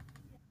 Yeah.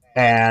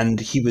 And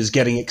he was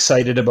getting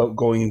excited about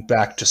going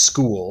back to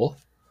school.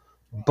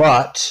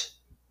 But,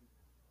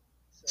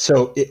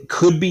 so it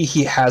could be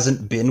he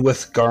hasn't been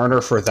with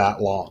Garner for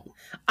that long.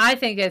 I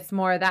think it's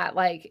more that,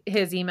 like,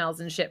 his emails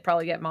and shit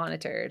probably get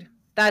monitored.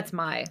 That's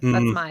my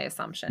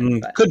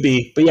assumption. Could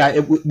be. But yeah,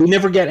 we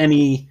never get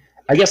any...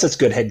 I guess that's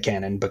good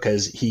headcanon,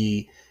 because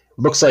he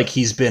looks like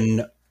he's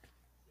been,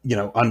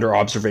 under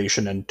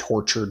observation and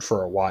tortured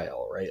for a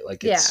while, right?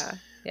 Like, it's...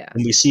 Yeah.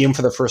 When we see him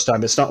for the first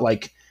time, it's not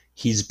like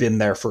he's been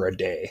there for a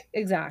day.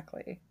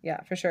 Exactly.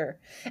 Yeah, for sure.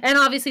 And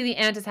obviously the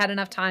aunt has had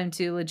enough time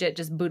to legit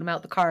just boot him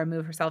out the car and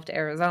move herself to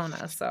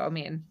Arizona. So, I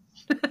mean.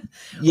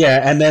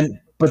 Yeah,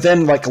 but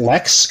then like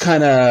Lex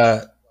kind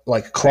of,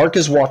 like Clark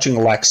is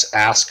watching Lex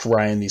ask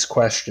Ryan these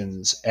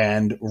questions,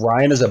 and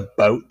Ryan is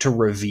about to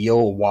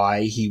reveal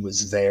why he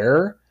was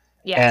there.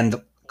 Yeah. And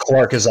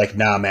Clark is like,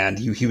 nah, man,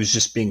 he was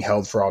just being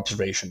held for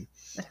observation.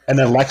 And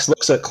then Lex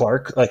looks at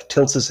Clark, like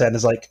tilts his head and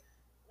is like,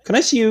 can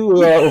I see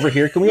you over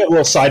here? Can we have a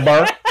little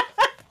sidebar?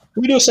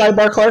 Can we do a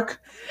sidebar, Clark?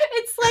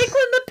 It's like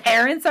when the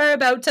parents are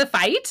about to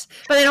fight,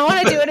 but they don't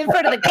want to do it in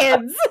front of the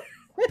kids.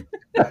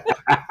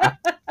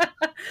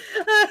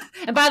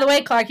 And by the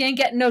way, Clark, you ain't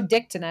getting no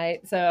dick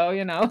tonight, so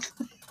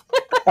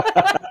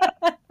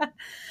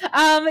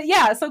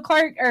so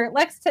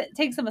Lex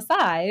takes him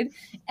aside,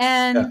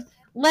 and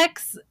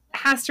Lex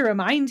has to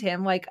remind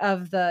him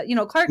of the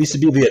Clark needs to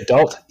be the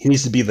adult. He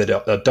needs to be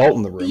the adult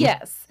in the room.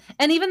 Yes.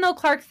 And even though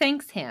Clark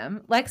thanks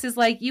him, Lex is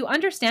like, you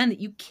understand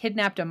that you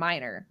kidnapped a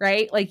minor,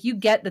 right? Like, you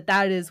get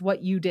that is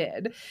what you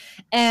did.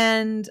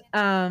 And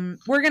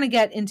we're going to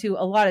get into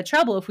a lot of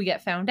trouble if we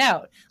get found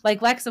out.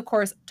 Like, Lex, of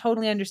course,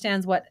 totally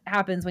understands what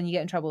happens when you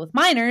get in trouble with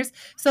minors.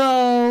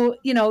 So,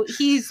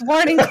 he's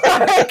warning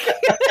Clark.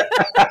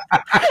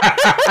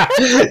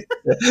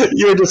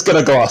 You were just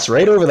going to gloss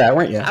right over that,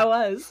 weren't you? I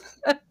was.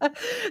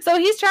 So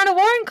he's trying to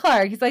warn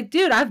Clark. He's like,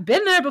 dude, I've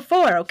been there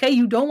before, okay?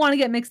 You don't want to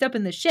get mixed up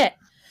in this shit.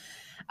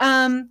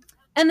 And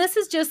this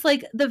is just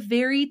like the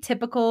very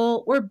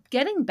typical, we're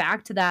getting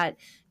back to that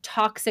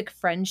toxic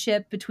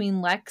friendship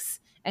between Lex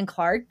and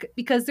Clark,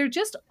 because they're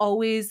just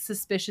always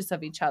suspicious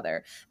of each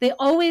other. They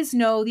always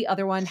know the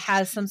other one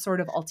has some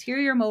sort of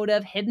ulterior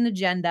motive, hidden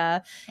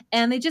agenda,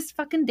 and they just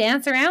fucking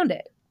dance around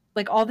it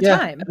like all the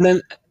time.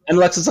 And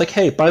Lex is like,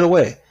 hey, by the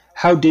way,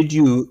 how did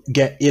you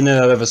get in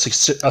and out of a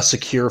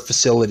secure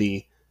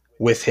facility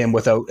with him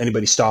without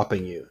anybody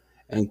stopping you.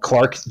 And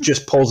Clark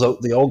just pulls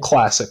out the old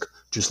classic,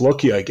 just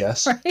lucky, I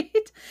guess.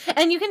 Right?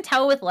 And you can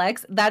tell with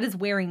Lex, that is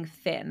wearing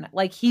thin.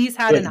 Like, he's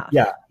had enough.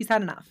 Yeah. He's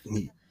had enough.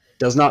 He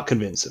does not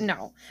convince him.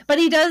 No. But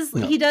he does,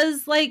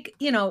 like,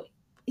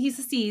 he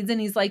succeeds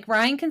and he's like,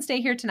 Ryan can stay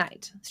here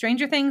tonight.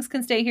 Stranger Things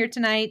can stay here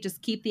tonight.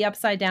 Just keep the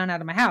Upside Down out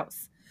of my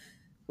house,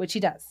 which he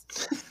does.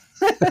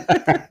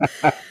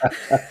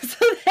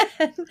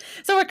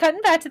 So we're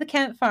cutting back to the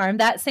Kent farm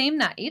that same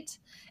night.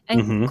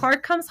 And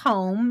Clark comes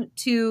home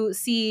to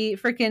see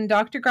freaking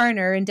Dr.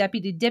 Garner and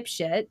Deputy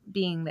Dipshit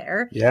being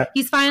there. Yeah.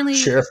 He's finally...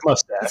 Sheriff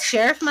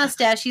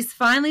Mustache. He's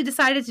finally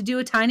decided to do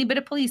a tiny bit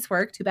of police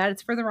work. Too bad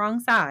it's for the wrong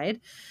side.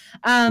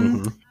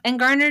 And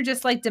Garner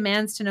just, like,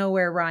 demands to know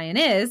where Ryan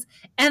is.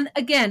 And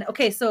again,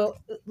 okay, so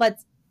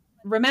let's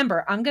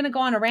remember, I'm going to go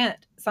on a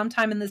rant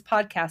sometime in this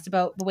podcast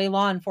about the way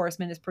law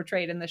enforcement is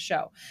portrayed in this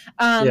show.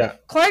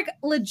 Clark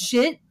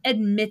legit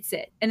admits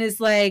it and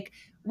is like...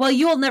 well,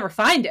 you will never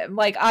find him.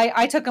 Like,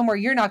 I took him where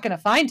you're not going to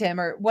find him,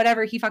 or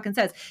whatever he fucking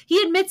says.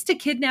 He admits to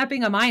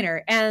kidnapping a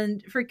minor,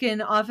 and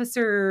freaking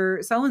Officer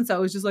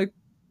so-and-so is just like,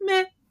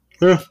 meh,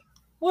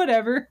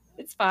 whatever.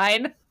 It's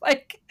fine.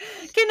 Like,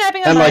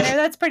 kidnapping a minor,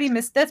 that's pretty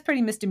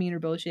misdemeanor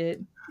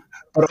bullshit.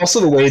 But also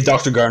the way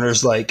Dr.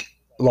 Garner's, like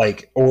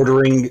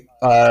ordering,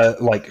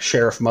 like,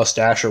 Sheriff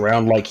Mustache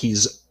around like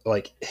he's,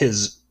 like,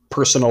 his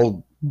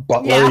personal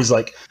butler. Yeah. He's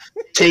like,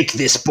 take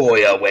this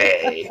boy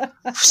away.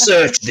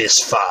 Search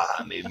this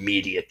farm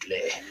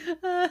immediately.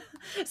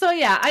 So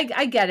yeah,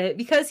 I get it,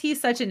 because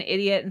he's such an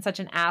idiot and such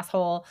an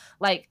asshole.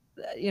 Like,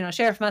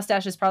 Sheriff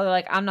Mustache is probably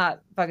like, I'm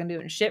not fucking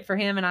doing shit for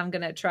him, and I'm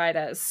gonna try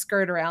to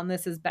skirt around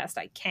this as best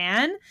I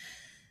can.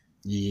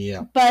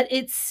 Yeah. But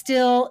it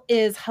still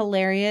is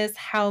hilarious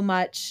how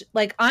much,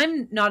 like,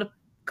 I'm not a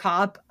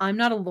cop, I'm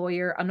not a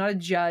lawyer, I'm not a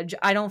judge,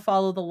 I don't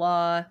follow the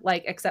law,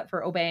 like, except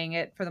for obeying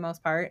it for the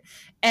most part.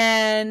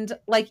 And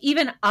like,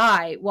 even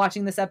I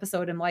watching this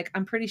episode am like,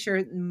 I'm pretty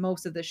sure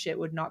most of this shit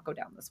would not go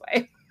down this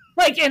way.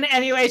 Like, in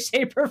any way,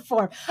 shape, or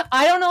form.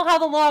 I don't know how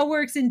the law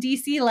works in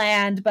DC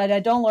land, but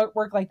it don't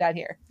work like that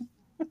here.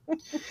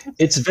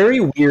 It's very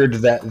weird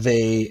that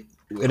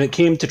when it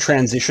came to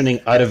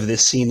transitioning out of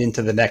this scene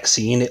into the next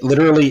scene, it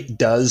literally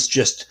does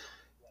just,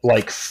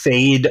 like,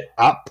 fade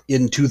up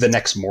into the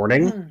next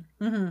morning.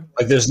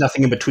 Like, there's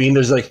nothing in between.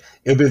 There's, like,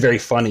 it would be very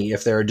funny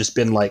if there had just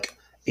been, like,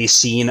 a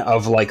scene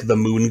of, like, the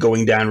moon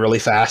going down really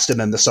fast and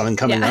then the sun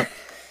coming up.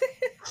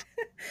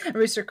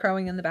 Rooster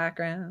crowing in the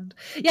background.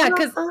 Yeah,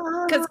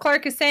 because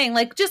Clark is saying,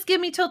 like, just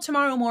give me till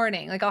tomorrow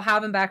morning. Like, I'll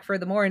have him back for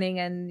the morning.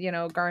 And,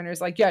 Garner's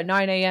like, yeah,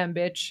 9 a.m.,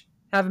 bitch.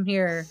 Have him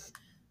here.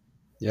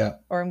 Yeah.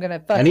 Or I'm going to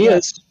fuck And he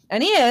is.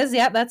 And he is.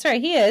 Yeah, that's right.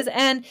 He is.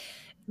 And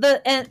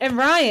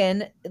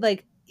Ryan,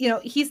 like,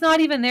 he's not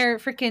even there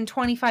freaking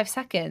 25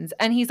 seconds,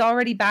 and he's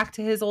already back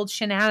to his old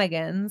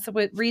shenanigans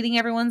with reading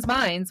everyone's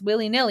minds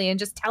willy-nilly and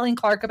just telling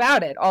Clark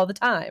about it all the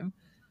time.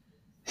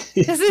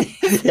 Like,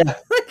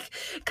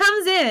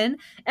 comes in,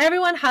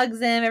 everyone hugs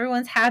him,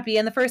 everyone's happy,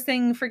 and the first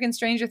thing freaking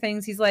Stranger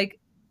Things, he's like,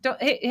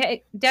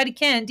 hey, Daddy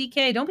Ken,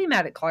 DK, don't be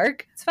mad at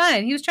Clark. It's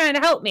fine. He was trying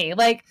to help me.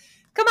 Like,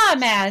 come on,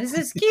 man.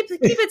 Just keep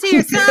it to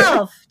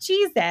yourself.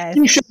 Jesus.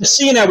 You should have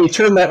seen how we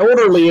turned that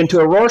orderly into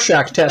a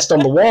Rorschach test on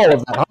the wall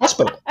of that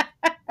hospital.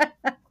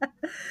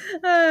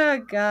 Oh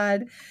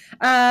God.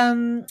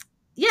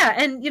 Yeah,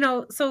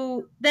 and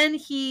so then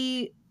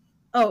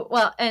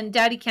and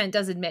Daddy Kent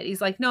does admit,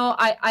 he's like, no,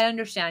 I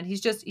understand.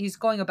 He's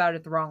going about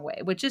it the wrong way,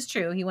 which is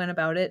true. He went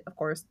about it, of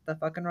course, the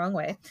fucking wrong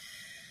way.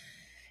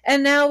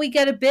 And now we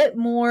get a bit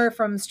more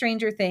from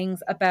Stranger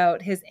Things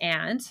about his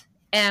aunt,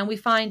 and we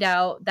find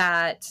out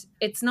that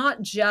it's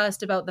not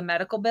just about the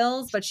medical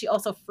bills, but she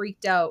also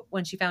freaked out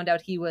when she found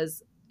out he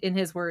was, in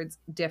his words,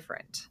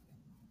 different.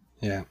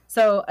 Yeah.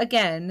 So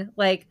again,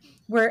 like,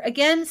 we're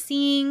again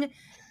seeing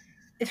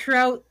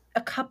throughout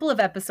a couple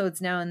of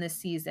episodes now in this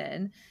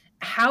season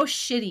how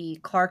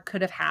shitty Clark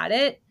could have had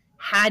it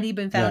had he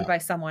been found by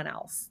someone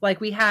else.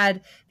 Like, we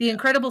had the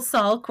Incredible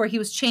Sulk where he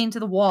was chained to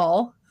the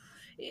wall.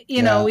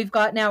 We've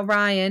got now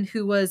Ryan,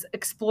 who was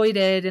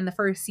exploited in the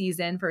first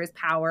season for his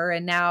power,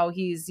 and now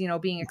he's,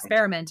 being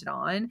experimented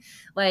on.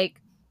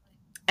 Like,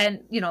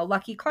 and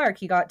Lucky Clark,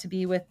 he got to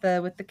be with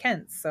the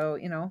Kents. So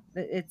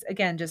it's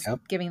again just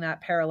giving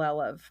that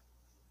parallel of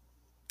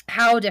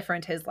how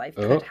different his life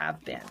could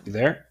have been. You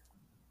there?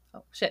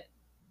 Oh shit!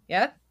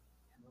 Yeah.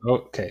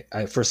 Okay.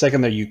 For a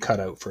second there, you cut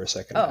out for a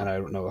second, and I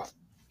don't know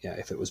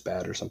if it was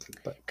bad or something.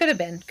 But could have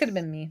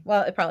been me.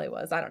 Well, it probably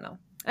was. I don't know.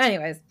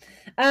 Anyways,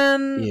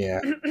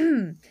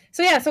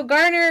 so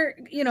Garner,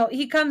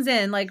 he comes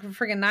in like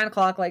freaking 9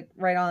 o'clock, like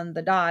right on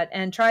the dot,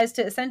 and tries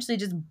to essentially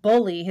just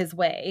bully his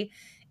way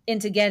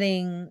into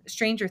getting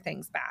Stranger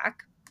Things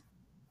back.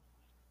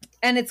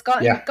 And it's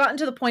gotten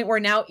to the point where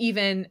now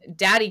even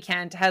Daddy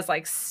Kent has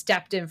like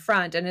stepped in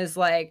front and is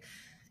like,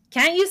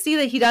 can't you see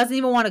that he doesn't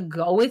even want to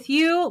go with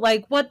you?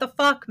 Like, what the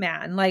fuck,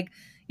 man? Like,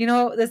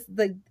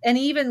 and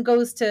he even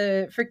goes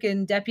to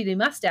freaking Deputy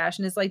Mustache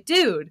and is like,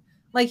 dude,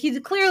 like, he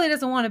clearly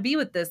doesn't want to be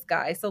with this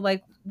guy. So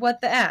like, what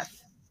the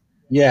F?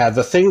 Yeah,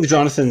 the thing that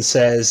Jonathan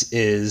says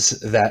is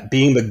that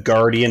being the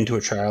guardian to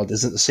a child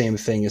isn't the same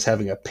thing as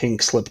having a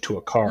pink slip to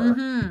a car.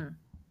 Mm-hmm.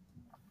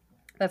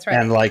 That's right.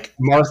 And like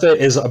Martha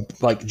is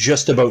like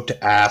just about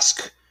to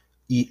ask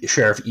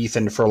Sheriff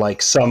Ethan for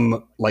like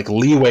some like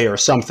leeway or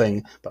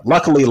something, but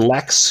luckily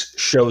Lex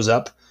shows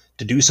up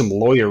to do some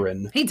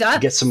lawyering. He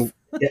does.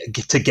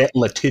 To get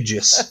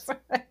litigious.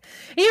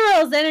 He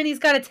rolls in and he's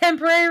got a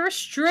temporary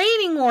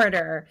restraining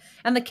order.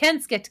 And the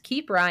Kents get to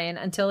keep Ryan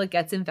until it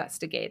gets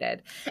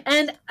investigated.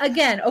 And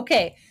again,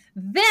 okay,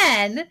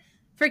 then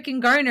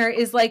freaking Garner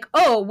is like,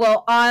 oh,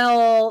 well,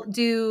 I'll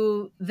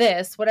do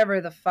this,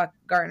 whatever the fuck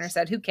Garner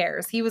said. Who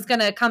cares? He was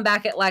going to come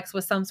back at Lex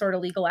with some sort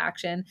of legal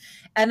action.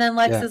 And then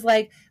Lex is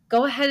like,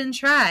 go ahead and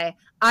try.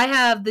 I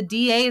have the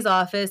DA's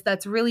office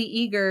that's really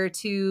eager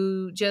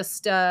to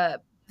just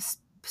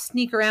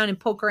sneak around and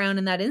poke around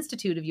in that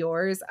institute of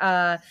yours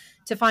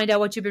to find out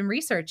what you've been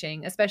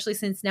researching, especially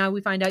since now we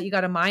find out you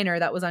got a minor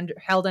that was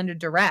held under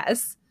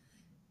duress.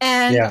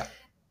 And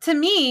to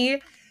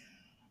me,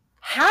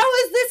 how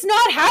is this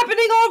not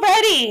happening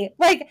already?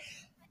 Like,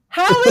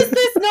 how is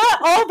this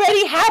not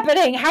already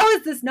happening? How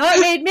is this not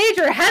made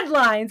major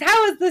headlines?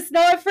 How is this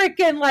not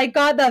freaking like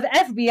got the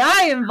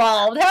FBI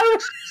involved? How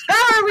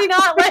are we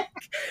not like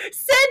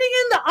sending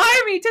in the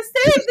army to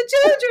save the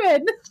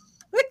children?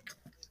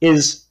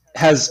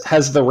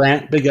 Has the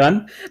rant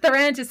begun? The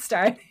rant is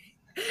starting.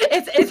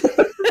 It's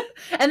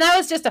and that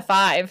was just a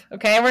 5.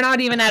 Okay, we're not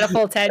even at a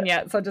full 10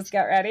 yet, so just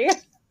get ready.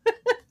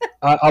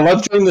 I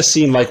love during the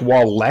scene, like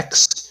while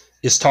Lex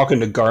is talking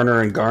to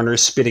Garner and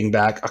Garner's spitting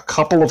back a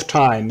couple of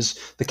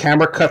times, the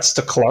camera cuts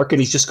to Clark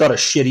and he's just got a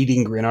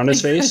shit-eating grin on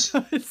his face.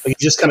 Like he's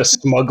just kind of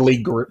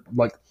smugly,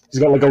 like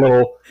he's got like a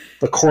little,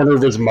 the corner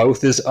of his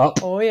mouth is up.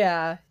 Oh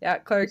yeah,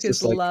 Clark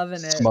is like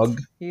loving it. Smug.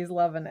 He's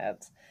loving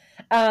it.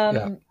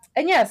 And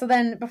so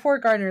then before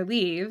Garner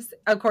leaves,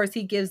 of course,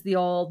 he gives the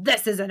old,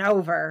 this isn't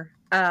over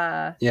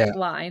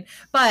line.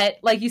 But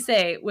like you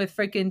say, with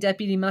freaking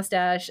Deputy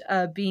Mustache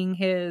being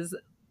his,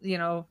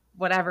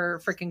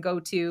 whatever freaking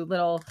go-to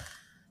little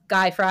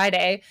Guy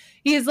Friday,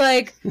 he's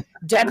like,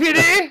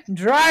 Deputy,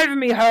 drive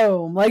me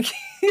home. Like,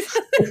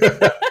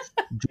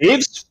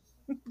 James,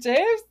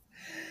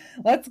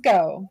 let's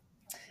go.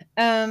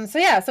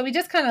 So we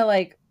just kind of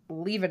like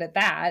leave it at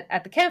that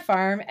at the Kent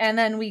farm, and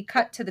then we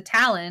cut to the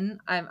Talon.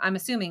 I'm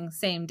assuming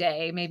same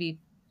day, maybe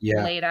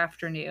late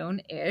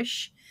afternoon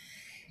ish.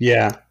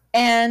 Yeah.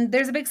 And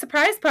there's a big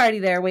surprise party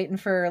there waiting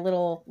for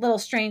little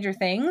Stranger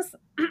Things.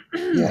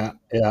 Yeah.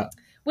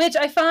 Which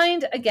I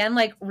find again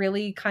like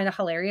really kind of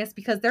hilarious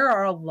because there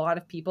are a lot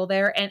of people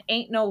there, and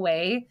ain't no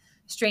way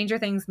Stranger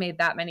Things made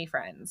that many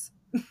friends.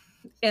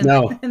 There's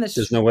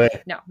no way.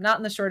 No, not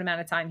in the short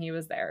amount of time he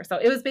was there. So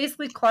it was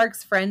basically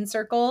Clark's friend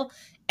circle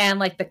and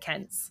like the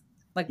Kents.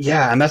 Like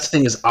and that's the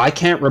thing is I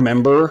can't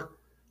remember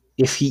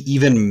if he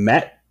even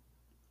met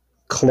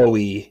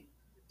Chloe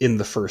in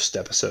the first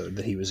episode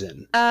that he was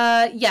in.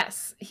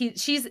 Yes.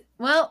 She's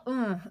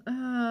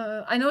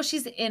I know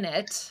she's in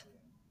it.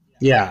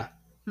 Yeah.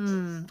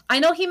 I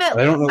know he met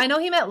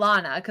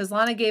Lana because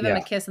Lana gave him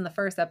a kiss in the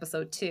first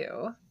episode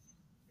too.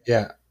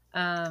 Yeah.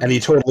 And he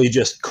totally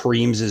just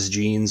creams his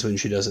jeans when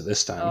she does it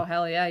this time. Oh,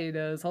 hell yeah, he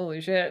does. Holy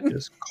shit.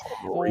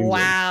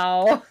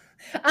 Wow.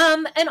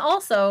 And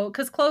also,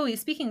 because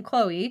speaking of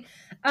Chloe,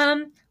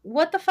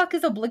 what the fuck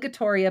is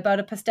obligatory about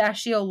a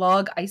pistachio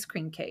log ice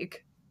cream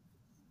cake?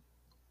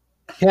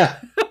 Yeah.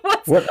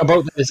 What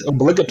about that is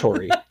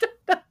obligatory? I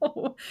don't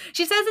know.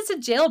 She says it's a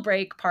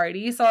jailbreak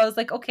party, so I was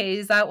like, okay,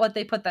 is that what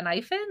they put the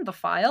knife in? The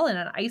file in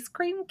an ice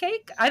cream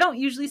cake? I don't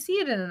usually see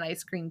it in an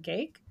ice cream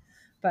cake,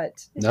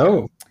 but...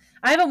 No.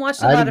 I haven't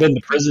watched I haven't been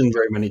to prison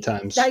very many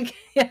times. I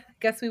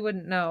guess we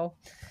wouldn't know.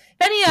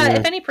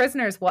 If any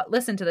prisoners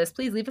listen to this,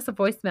 please leave us a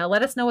voicemail.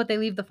 Let us know what they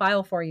leave the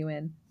file for you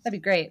in. That'd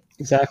be great.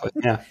 Exactly.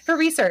 Yeah. For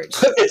research.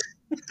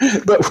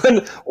 But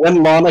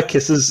when Lana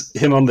kisses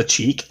him on the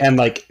cheek and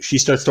like she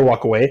starts to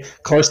walk away,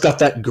 Clark's got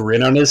that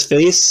grin on his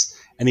face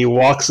and he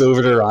walks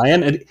over to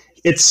Ryan and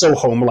it's so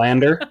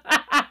Homelander.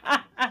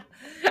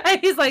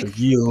 And he's like,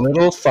 you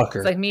little fucker.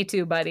 He's like, me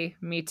too, buddy.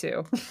 Me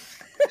too.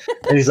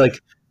 And he's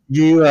like,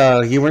 you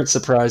weren't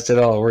surprised at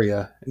all, were you?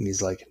 And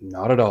he's like,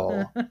 not at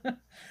all.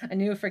 I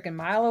knew a freaking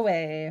mile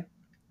away.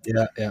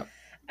 Yeah.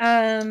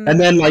 And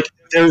then like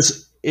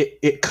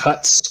it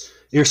cuts.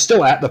 You're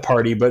still at the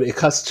party, but it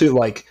cuts to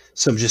like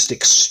some just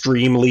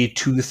extremely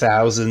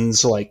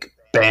 2000s like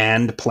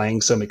band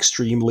playing some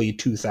extremely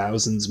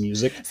 2000s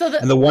music.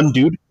 And the one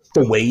dude,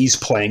 the way he's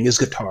playing his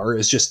guitar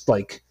is just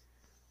like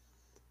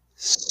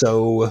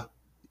so.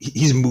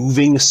 He's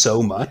moving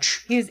so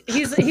much. He's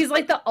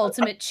like the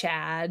ultimate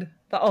Chad.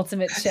 The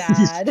ultimate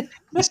Chad.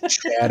 He's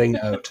chatting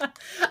out.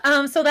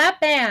 So that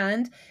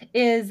band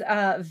is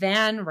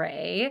Van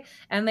Ray,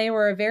 and they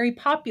were very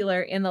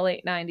popular in the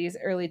late 90s,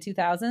 early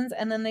 2000s,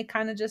 and then they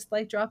kind of just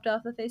like dropped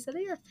off the face of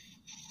the earth.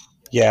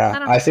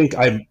 Yeah, I think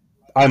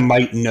I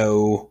might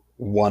know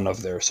one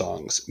of their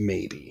songs,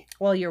 maybe.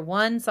 Well, you're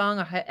one song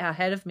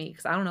ahead of me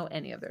because I don't know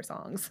any of their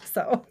songs.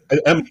 So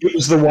it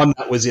was the one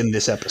that was in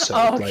this episode.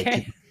 Oh,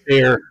 okay.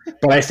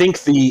 But I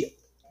think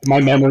my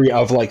memory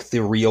of like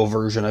the real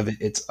version of it,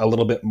 it's a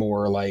little bit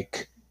more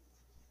like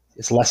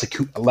it's less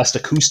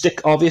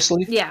acoustic,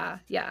 obviously. Yeah,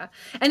 yeah.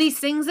 And he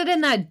sings it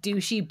in that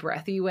douchey,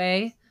 breathy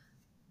way.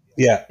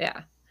 Yeah.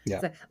 Yeah. Yeah.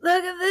 It's like,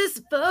 look at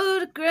this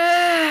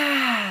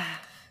photograph.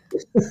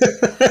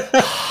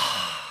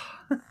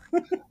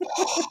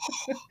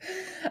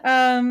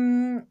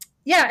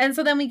 Yeah, and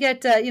so then we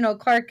get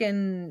Clark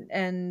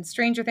and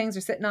Stranger Things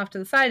are sitting off to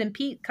the side, and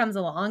Pete comes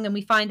along, and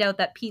we find out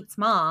that Pete's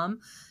mom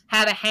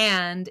had a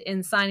hand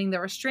in signing the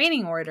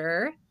restraining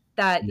order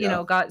that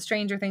got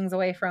Stranger Things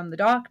away from the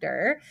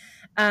doctor.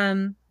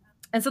 And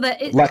so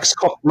that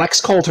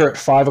Lex called her at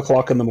 5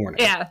 o'clock in the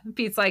morning. Yeah,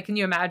 Pete's like, "Can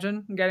you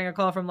imagine getting a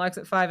call from Lex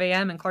at 5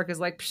 a.m.?" And Clark is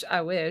like, Psh,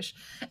 "I wish."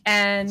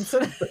 And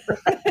so,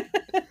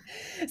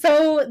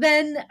 so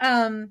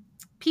then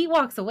Pete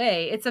walks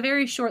away. It's a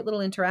very short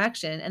little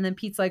interaction, and then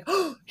Pete's like,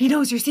 "Oh, he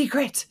knows your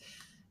secret."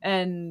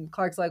 And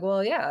Clark's like,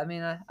 "Well, yeah. I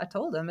mean, I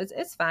told him.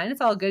 It's fine.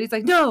 It's all good." He's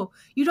like, "No,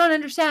 you don't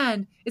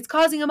understand. It's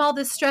causing him all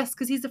this stress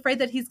because he's afraid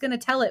that he's going to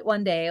tell it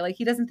one day. Like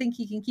he doesn't think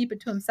he can keep it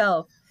to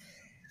himself."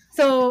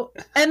 So,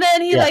 and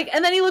then he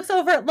looks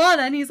over at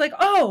Lana and he's like,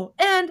 "Oh,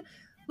 and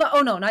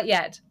oh no, not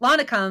yet."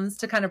 Lana comes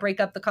to kind of break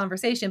up the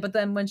conversation, but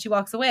then when she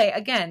walks away,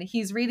 again,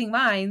 he's reading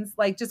minds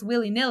like just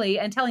willy-nilly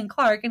and telling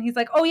Clark, and he's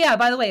like, "Oh yeah,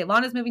 by the way,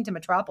 Lana's moving to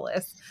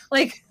Metropolis."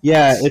 Like,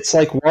 yeah, it's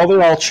like while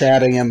they're all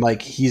chatting and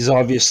like he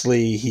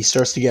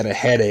starts to get a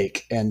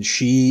headache and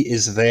she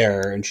is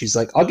there and she's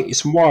like, "I'll get you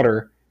some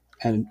water."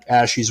 And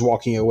as she's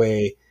walking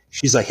away,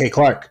 she's like, "Hey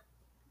Clark,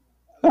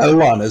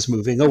 Lana's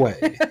moving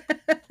away."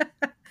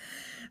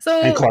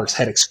 And Clark's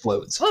head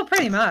explodes. Well,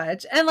 pretty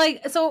much. And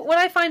like, so what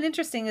I find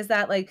interesting is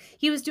that like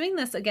he was doing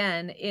this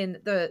again in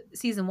the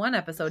season 1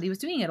 episode. He was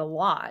doing it a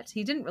lot.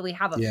 He didn't really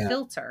have a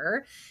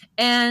filter.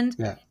 And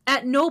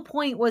at no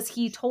point was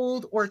he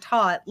told or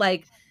taught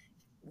like,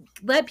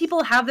 let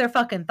people have their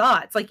fucking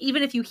thoughts. Like,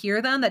 even if you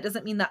hear them, that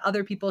doesn't mean that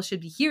other people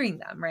should be hearing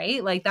them,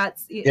 right? Like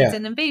it's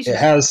an invasion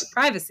of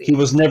privacy. He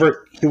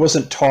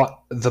wasn't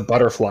taught the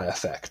butterfly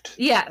effect.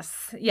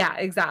 Yes. Yeah,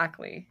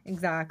 exactly.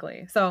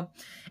 So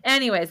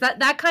anyways,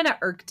 that kind of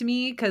irked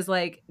me because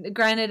like,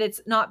 granted, it's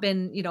not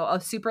been, a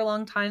super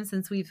long time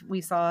since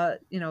we saw,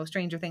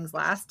 Stranger Things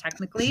last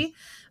technically,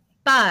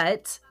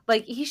 but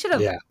like he should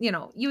have,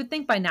 you would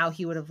think by now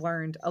he would have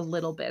learned a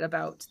little bit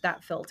about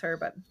that filter,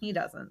 but he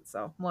doesn't.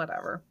 So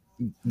whatever.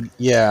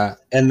 Yeah.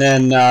 And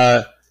then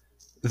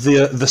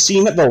the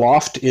scene at the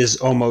loft is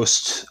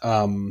almost, it's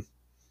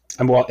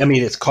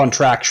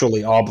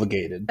contractually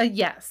obligated.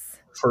 Yes.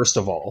 First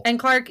of all.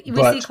 And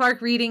we see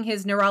Clark reading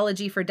his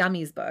Neurology for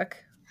Dummies book.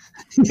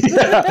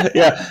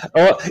 yeah.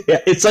 Oh, yeah.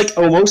 It's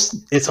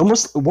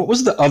almost, what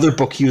was the other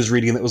book he was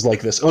reading that was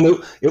like this? Oh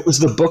no, it was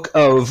the book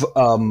of,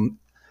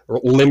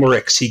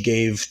 limericks he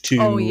gave to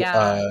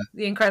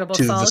the Incredible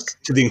Sulk.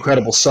 To the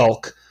Incredible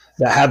Sulk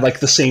that had like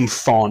the same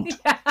font.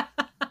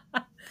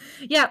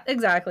 Yeah,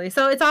 exactly.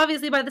 So it's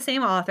obviously by the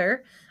same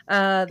author.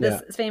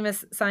 This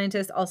famous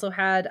scientist also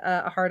had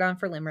a hard-on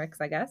for limericks,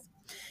 I guess.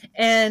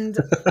 And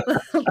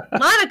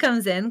Lana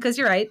comes in because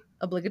you're right,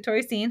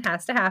 obligatory scene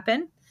has to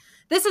happen.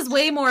 This is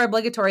way more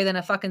obligatory than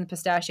a fucking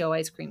pistachio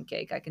ice cream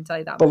cake. I can tell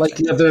you that. But like,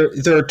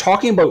 they're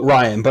talking about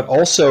Ryan, but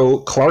also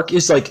Clark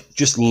is like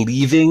just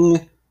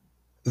leaving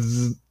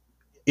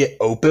it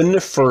open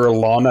for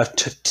Lana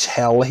to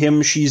tell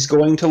him she's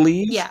going to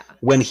leave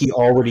when he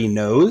already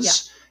knows.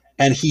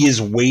 Yeah. And he is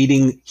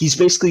waiting. He's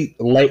basically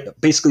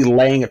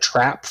laying a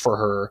trap for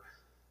her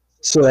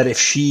so that if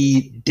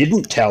she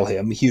didn't tell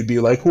him, he would be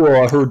like,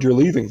 "Well, I heard you're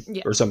leaving,"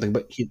 or something.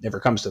 But he never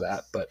comes to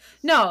that. But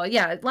no,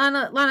 yeah,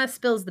 Lana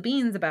spills the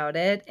beans about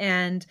it,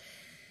 and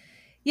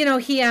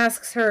he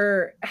asks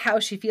her how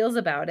she feels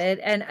about it.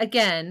 And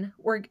again,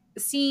 we're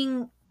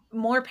seeing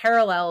more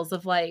parallels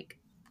of like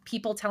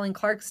people telling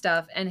Clark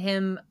stuff and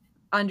him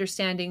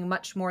understanding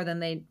much more than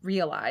they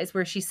realize.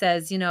 Where she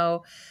says,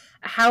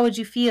 "How would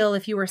you feel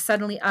if you were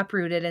suddenly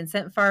uprooted and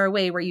sent far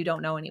away where you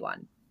don't know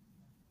anyone?"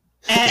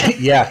 And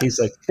yeah, he's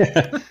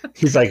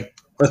like,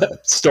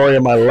 story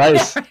of my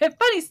life. Yeah,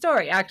 funny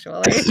story,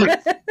 actually.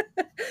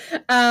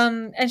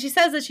 And she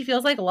says that she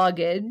feels like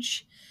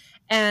luggage.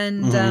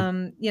 And,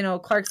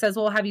 Clark says,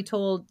 "Well, have you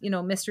told,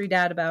 Mystery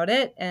Dad about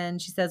it?"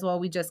 And she says, "Well,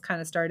 we just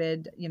kind of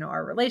started,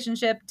 our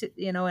relationship,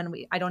 and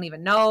I don't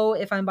even know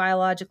if I'm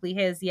biologically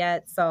his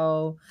yet.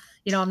 So,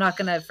 I'm not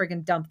going to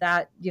freaking dump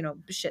that,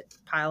 shit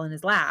pile in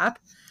his lap."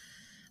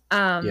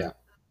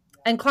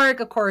 And Clark,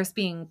 of course,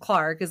 being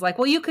Clark, is like,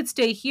 "Well, you could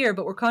stay here,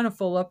 but we're kind of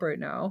full up right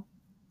now."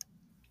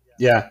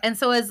 Yeah. And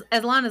so as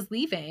Lana's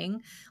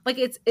leaving, like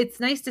it's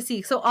nice to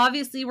see. So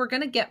obviously we're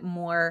going to get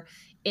more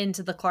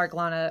into the Clark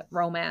Lana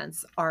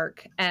romance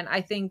arc. And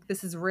I think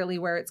this is really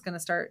where it's going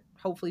to start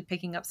hopefully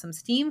picking up some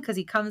steam, because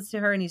he comes to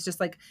her and he's just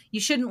like, "You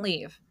shouldn't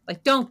leave.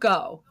 Like, don't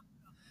go."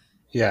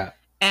 Yeah.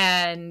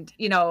 And,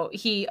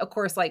 he of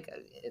course like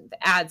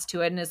adds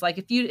to it and is like,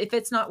 if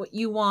it's not what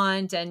you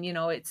want, and,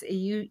 it's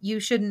you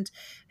shouldn't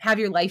have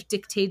your life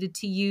dictated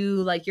to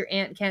you. Like, your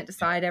aunt can't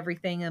decide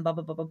everything and blah,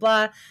 blah, blah, blah,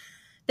 blah.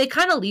 They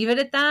kind of leave it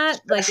at that.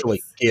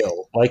 Especially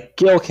Gil. Like,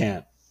 Gil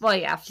can't. Well,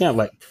 yeah. You can't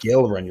let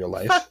Gil run your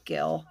life. Fuck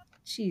Gil.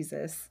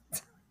 Jesus.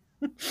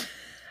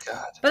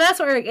 God. But that's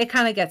where it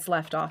kind of gets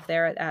left off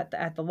there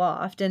at the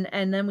loft,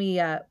 and then we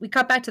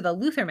cut back to the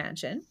Luther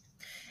mansion,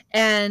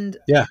 and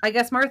I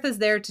guess Martha's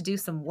there to do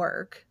some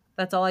work.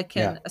 That's all I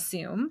can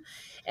assume,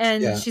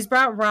 and she's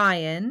brought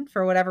Ryan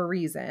for whatever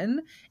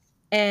reason,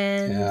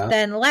 and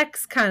then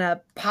Lex kind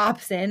of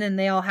pops in, and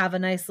they all have a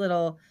nice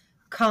little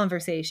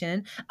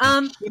conversation.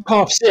 He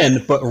pops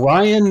in, but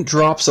Ryan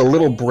drops a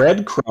little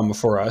breadcrumb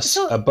for us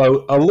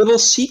about a little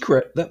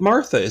secret that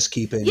Martha is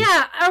keeping.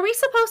 Yeah, are we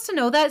supposed to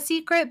know that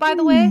secret, by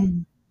the way?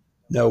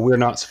 No, we're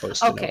not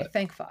supposed to know it.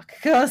 Thank fuck.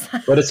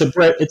 But it's a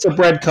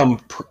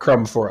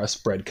breadcrumb for us,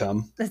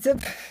 breadcrumb.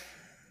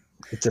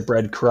 It's a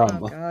breadcrumb.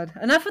 Oh God.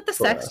 Enough with the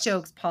sex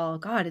jokes, Paul.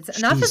 God,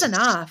 enough is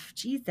enough.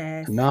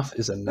 Jesus. Enough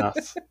is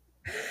enough.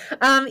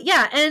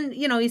 And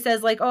he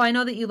says like, oh, I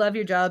know that you love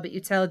your job, but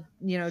you tell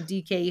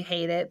DK you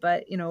hate it,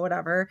 but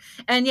whatever.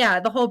 And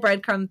the whole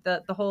breadcrumb,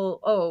 the whole,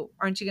 oh,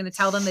 aren't you going to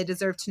tell them they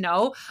deserve to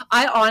know?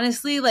 I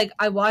honestly,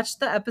 I watched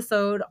the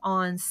episode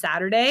on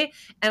Saturday,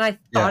 and I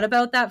thought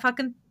about that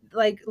fucking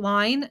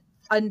line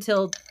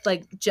until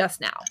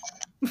just now.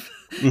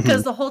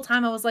 Because the whole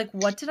time I was like,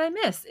 what did I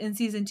miss in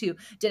season 2?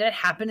 Did it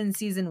happen in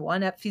season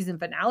 1 at season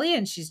finale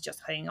and she's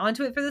just hanging on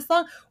to it for this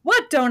long?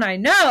 What don't I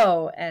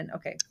know? And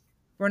okay,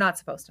 we're not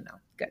supposed to know.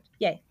 Good.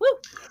 Yay. Woo.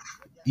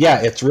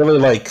 Yeah, it's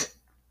really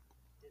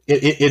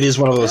it is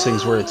one of those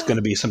things where it's going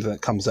to be something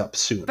that comes up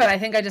soon. But I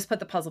think I just put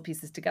the puzzle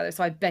pieces together,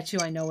 so I bet you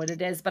I know what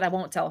it is, but I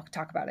won't talk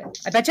about it.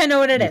 I bet you I know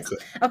what it is.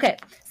 Okay.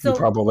 So you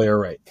probably are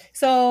right.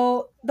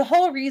 So the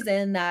whole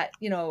reason that,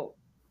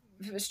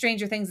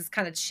 Stranger Things is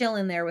kind of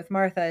chilling there with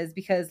Martha is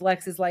because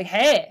Lex is like,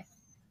 hey,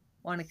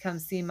 want to come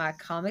see my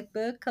comic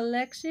book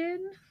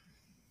collection?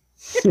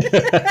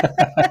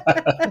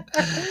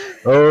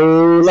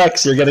 Oh,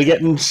 Lex, you're gonna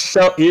get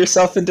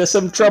yourself into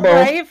some trouble.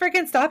 Right?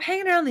 Freaking stop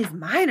hanging around these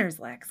minors,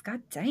 Lex.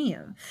 God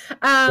damn.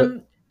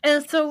 And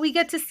so we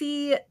get to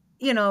see,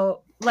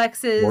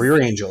 Lex's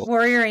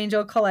Warrior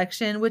Angel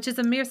collection, which is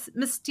a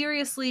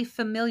mysteriously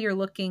familiar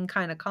looking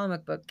kind of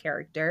comic book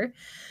character.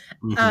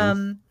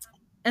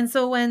 And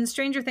so when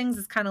Stranger Things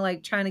is kind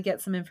of trying to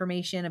get some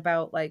information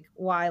about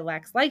why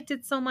Lex liked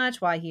it so much,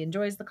 why he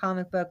enjoys the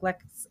comic book,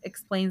 Lex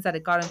explains that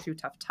it got him through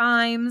tough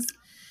times.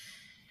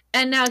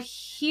 And now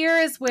here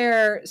is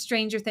where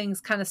Stranger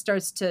Things kind of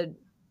starts to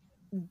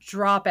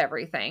drop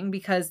everything,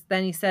 because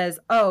then he says,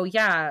 oh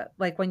yeah,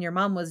 when your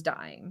mom was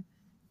dying.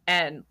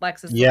 And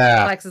Lex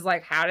is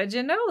like, how did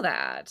you know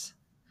that?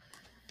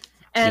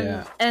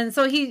 And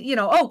so he,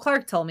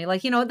 Clark told me,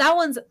 that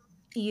one's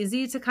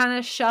easy to kind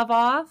of shove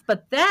off,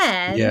 but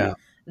then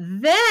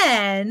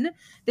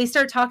they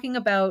start talking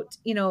about,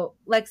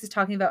 Lex is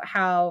talking about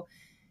how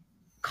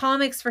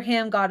comics for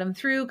him got him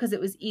through because it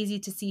was easy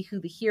to see who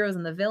the heroes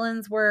and the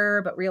villains were,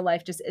 but real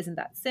life just isn't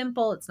that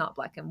simple. It's not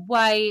black and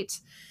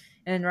white.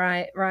 And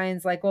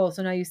Ryan's like, well,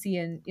 so now you see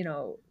in,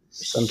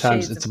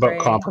 sometimes it's about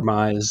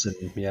compromise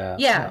and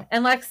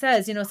and Lex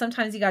says,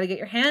 sometimes you got to get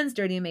your hands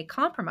dirty and make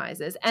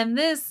compromises. And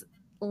this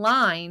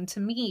line to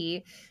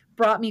me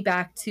brought me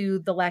back to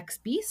the Lex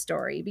B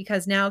story,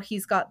 because now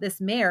he's got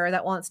this mayor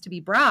that wants to be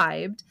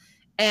bribed,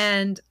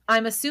 and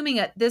I'm assuming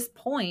at this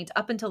point,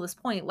 up until this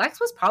point, Lex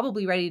was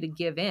probably ready to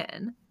give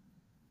in.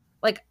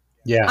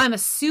 I'm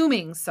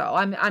assuming so.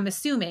 I'm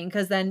assuming,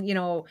 because then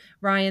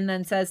Ryan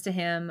then says to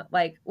him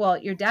well,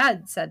 your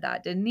dad said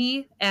that, didn't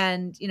he?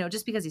 And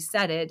just because he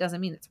said it doesn't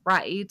mean it's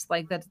right.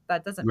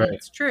 That doesn't mean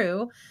it's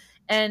true.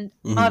 And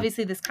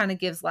obviously this kind of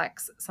gives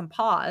Lex some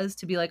pause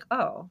to be like,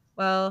 oh,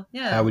 well,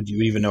 yeah. How would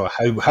you even know?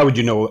 How would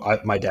you know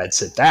my dad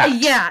said that?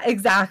 Yeah,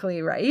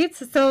 exactly. Right.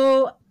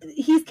 So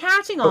he's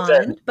catching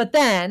on, but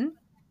then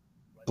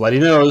bloody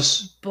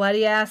nose.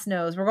 Bloody ass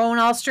nose. We're going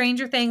all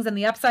Stranger Things, and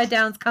the upside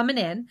down's coming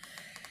in.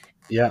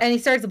 Yeah. And he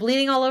starts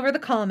bleeding all over the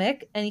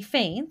comic, and he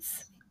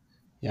faints.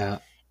 Yeah.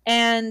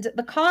 And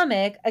the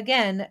comic,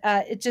 again,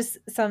 it just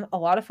a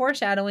lot of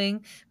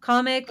foreshadowing.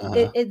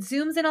 It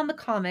zooms in on the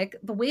comic.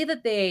 The way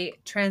that they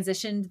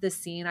transitioned this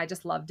scene, I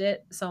just loved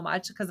it so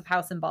much because of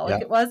how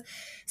symbolic it was.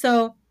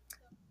 So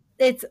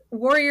it's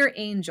Warrior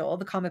Angel,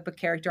 the comic book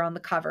character on the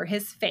cover,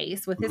 his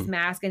face with his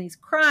mask, and he's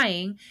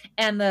crying.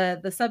 And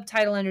the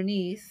subtitle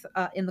underneath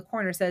in the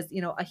corner says,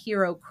 a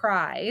hero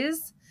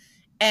cries.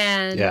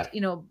 And,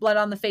 blood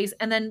on the face.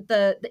 And then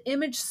the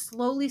image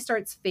slowly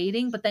starts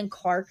fading, but then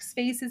Clark's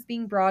face is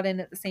being brought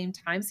in at the same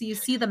time. So you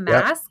see the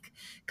mask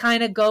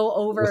kind of go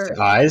over, with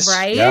the eyes.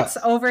 Right?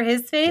 Over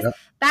his face. Yep.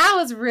 That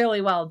was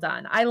really well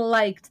done. I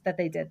liked that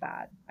they did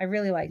that. I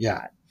really liked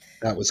that.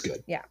 That was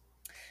good. Yeah.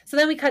 So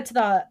then we cut to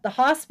the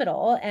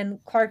hospital, and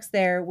Clark's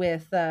there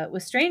with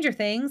Stranger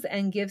Things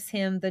and gives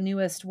him the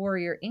newest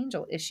Warrior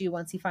Angel issue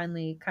once he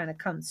finally kind of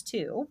comes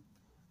to.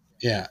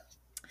 Yeah.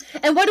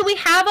 And what do we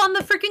have on the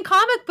freaking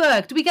comic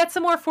book? Do we get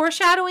some more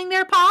foreshadowing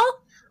there, Paul?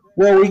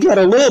 Well, we get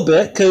a little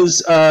bit,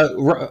 because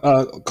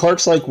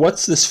Clark's like,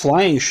 what's this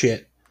flying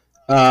shit?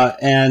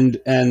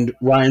 And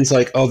Ryan's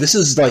like, oh, this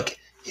is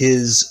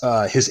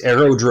his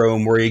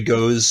aerodrome where he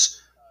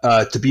goes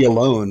to be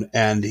alone.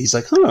 And he's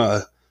like,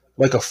 well,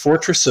 Like a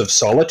fortress of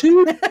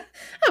solitude? That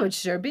would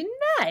sure be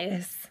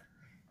nice.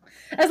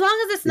 As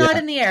long as it's not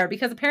in the air,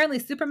 because apparently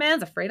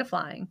Superman's afraid of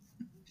flying.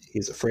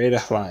 He's afraid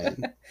of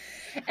flying.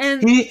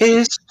 And he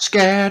is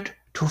scared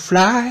to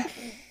fly.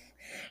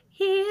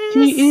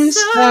 He is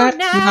so that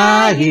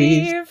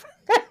naive.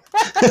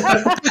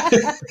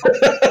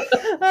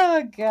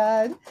 Oh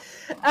God.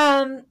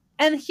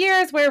 And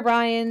here's where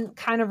Ryan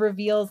kind of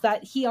reveals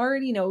that he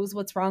already knows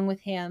what's wrong with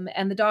him,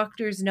 and the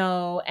doctors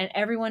know, and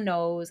everyone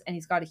knows, and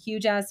he's got a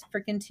huge ass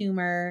freaking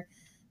tumor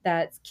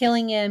that's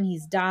killing him.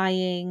 He's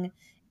dying,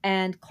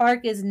 and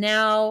Clark is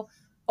now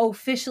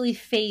officially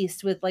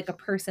faced with like a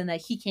person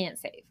that he can't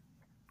save.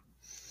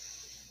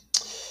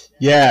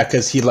 Yeah,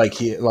 because he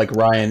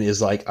Ryan is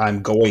like,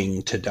 I'm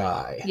going to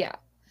die. Yeah.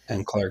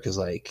 And Clark is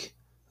like,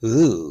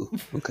 ooh,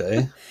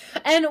 okay.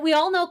 And we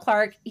all know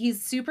Clark,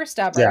 he's super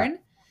stubborn. Yeah.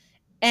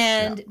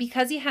 And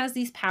because he has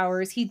these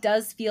powers, he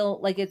does feel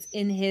like it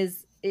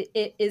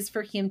is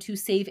for him to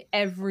save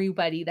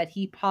everybody that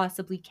he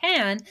possibly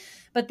can.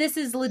 But this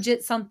is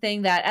legit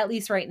something that, at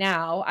least right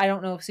now, I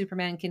don't know if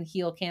Superman can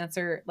heal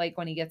cancer like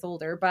when he gets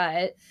older,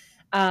 but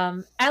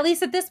at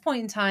least at this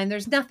point in time,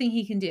 there's nothing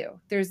he can do.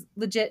 There's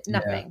legit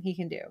nothing he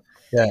can do.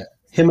 Yeah.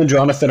 Him and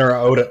Jonathan are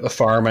out at the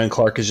farm, and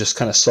Clark is just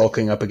kind of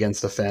sulking up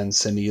against the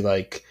fence, and he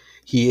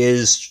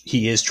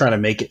is trying to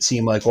make it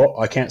seem like, well,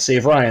 I can't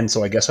save Ryan,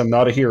 so I guess I'm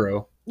not a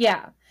hero.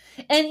 Yeah.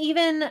 And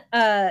even,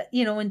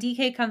 when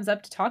DK comes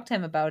up to talk to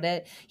him about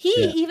it, he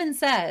even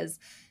says,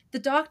 the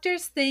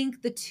doctors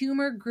think the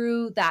tumor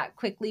grew that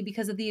quickly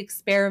because of the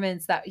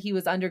experiments that he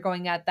was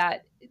undergoing at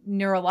that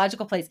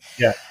neurological place.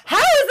 Yeah. How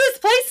is this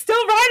place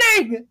still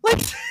running? Like,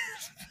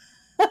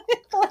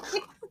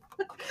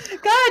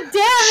 God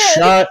damn it.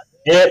 Shut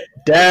it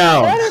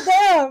down. Shut it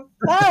down.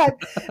 God.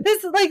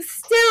 This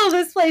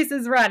place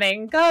is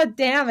running. God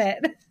damn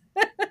it.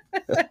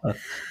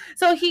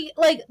 So he,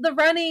 the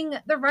running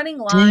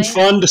line.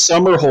 Defund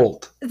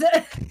Summerholt.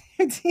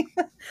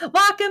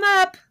 Lock him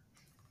up.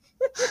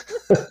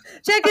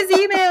 Check his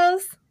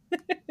emails.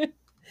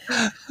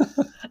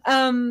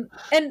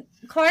 And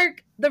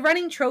Clark, the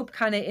running trope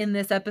kind of in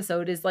this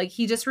episode is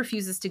he just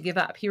refuses to give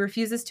up. He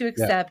refuses to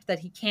accept that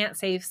he can't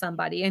save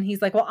somebody. And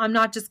he's like, well, I'm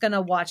not just going to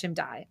watch him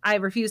die. I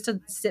refuse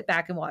to sit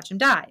back and watch him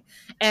die.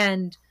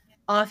 And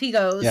off he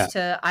goes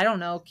to, I don't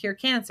know, cure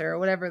cancer or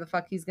whatever the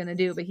fuck he's going to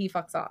do, but he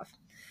fucks off.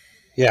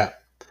 Yeah.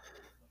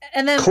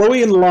 And then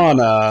Chloe and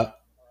Lana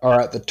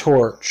are at the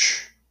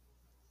Torch.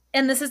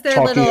 And this is their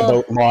talking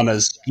about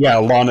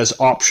Lana's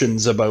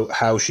options about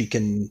how she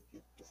can,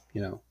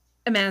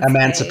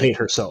 emancipate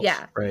herself.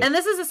 Yeah. Right. And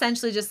this is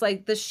essentially just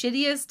the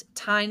shittiest,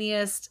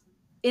 tiniest,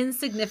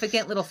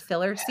 insignificant little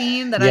filler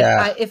scene that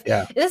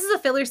this is a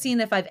filler scene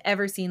if I've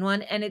ever seen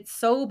one, and it's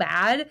so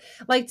bad.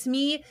 To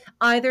me,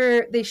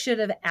 either they should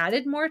have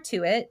added more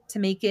to it to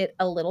make it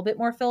a little bit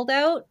more filled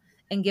out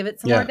and give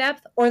it some more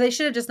depth, or they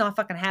should have just not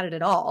fucking had it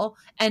at all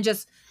and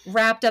just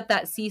wrapped up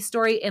that C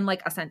story in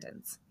a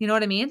sentence. You know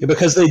what I mean? Yeah,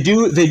 because they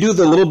do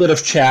the little bit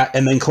of chat,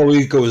 and then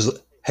Chloe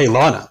goes, "Hey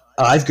Lana,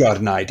 I've got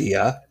an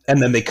idea,"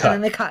 and then they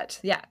cut.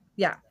 Yeah.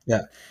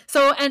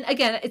 So, and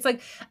again, it's and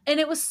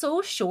it was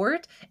so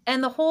short,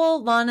 and the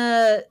whole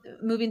Lana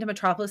moving to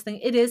Metropolis thing,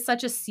 it is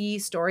such a C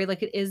story.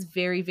 It is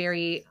very,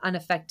 very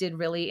unaffected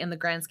really in the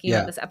grand scheme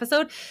of this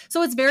episode.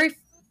 So it's very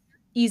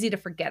easy to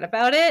forget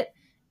about it.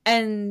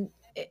 And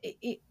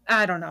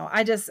I don't know.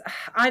 I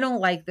don't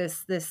like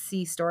this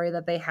C story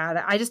that they had.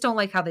 I just don't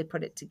like how they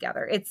put it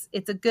together.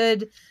 It's a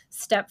good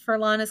step for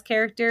Lana's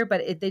character,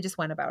 but they just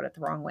went about it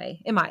the wrong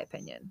way, in my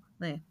opinion.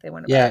 They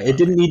went about it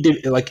didn't need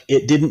to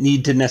it didn't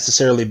need to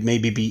necessarily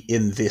maybe be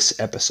in this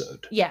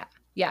episode. Yeah,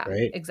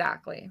 right?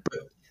 Exactly.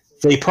 But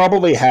they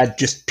probably had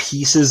just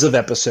pieces of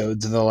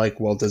episodes, and they're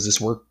like, well, does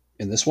this work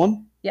in this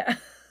one? Yeah.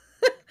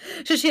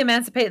 Should she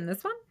emancipate in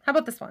this one? How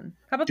about this one?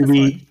 How about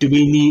we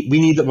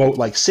need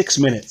about 6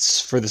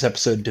 minutes for this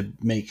episode to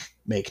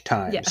make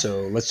time. Yeah.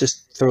 So let's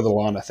just throw the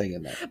Lana thing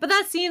in there. But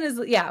that scene is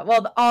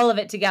all of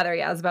it together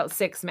is about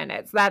 6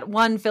 minutes. That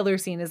one filler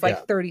scene is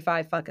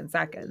 35 fucking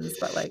seconds.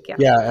 But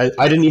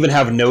I didn't even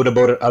have a note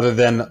about it other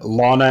than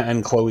Lana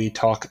and Chloe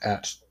talk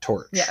at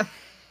Torch. Yeah.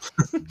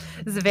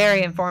 This is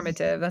very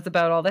informative. That's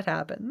about all that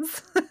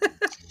happens.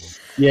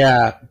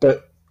 Yeah,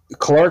 but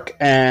Clark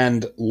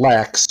and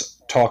Lex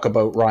talk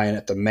about Ryan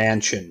at the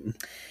mansion.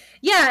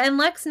 Yeah, and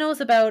Lex knows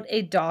about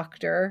a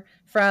doctor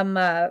from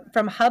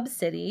Hub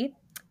City.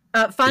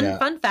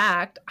 Fun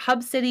fact: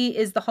 Hub City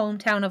is the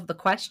hometown of the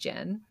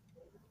Question.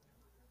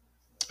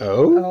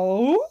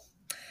 Oh.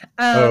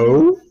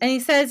 And he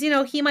says,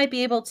 he might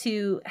be able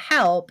to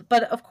help,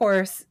 but of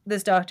course,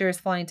 this doctor is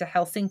flying to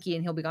Helsinki,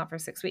 and he'll be gone for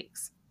 6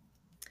 weeks.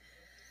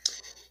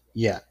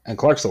 Yeah, and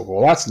Clark's like,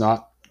 well, that's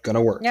not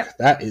gonna work. Yep.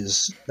 That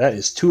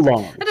is too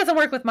long. That doesn't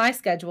work with my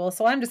schedule,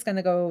 so I'm just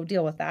gonna go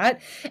deal with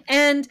that.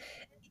 And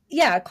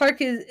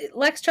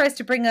Lex tries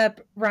to bring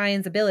up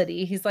Ryan's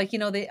ability. He's like,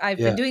 I've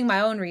been doing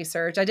my own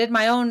research. I did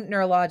my own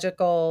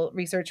neurological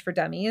research for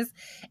dummies,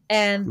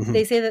 and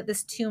they say that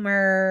this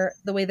tumor,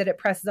 the way that it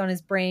presses on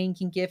his brain,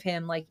 can give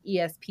him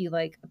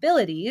ESP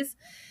abilities.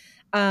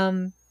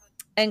 And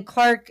And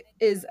Clark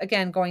is,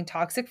 again, going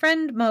toxic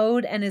friend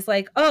mode and is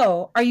like,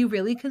 oh, are you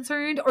really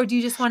concerned? Or do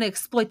you just want to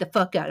exploit the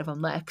fuck out of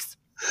him, Lex?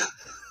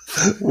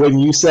 When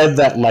you said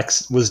that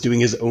Lex was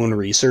doing his own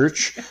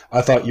research,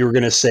 I thought you were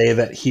going to say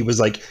that he was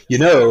like,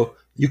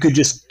 you could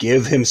just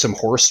give him some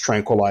horse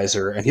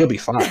tranquilizer and he'll be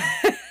fine.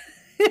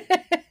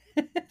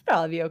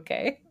 Probably be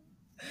okay.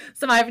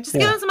 Just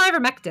give him some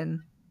ivermectin.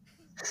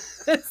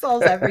 It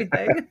solves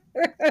everything.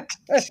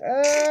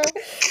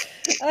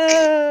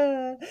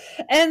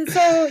 And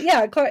so,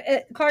 yeah,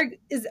 Clark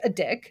is a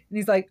dick. And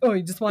he's like, oh,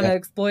 you just want to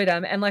exploit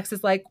him. And Lex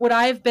is like, would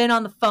I have been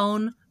on the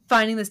phone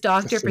finding this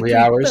doctor for 3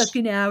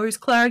 fucking hours,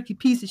 Clark, you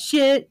piece of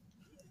shit?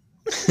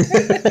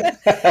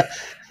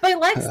 But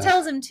Lex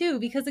tells him too,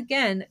 because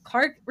again,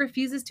 Clark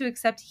refuses to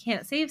accept he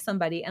can't save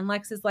somebody. And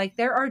Lex is like,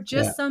 there are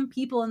just some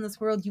people in this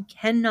world you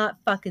cannot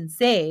fucking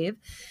save.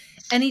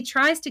 And he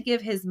tries to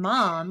give his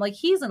mom, like,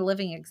 he's a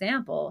living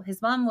example. His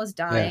mom was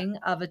dying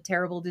of a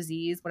terrible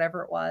disease,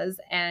 whatever it was.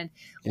 And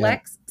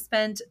Lex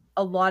spent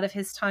a lot of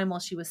his time while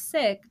she was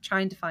sick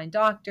trying to find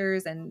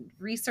doctors and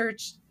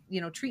research,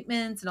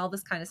 treatments and all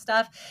this kind of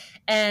stuff.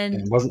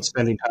 And wasn't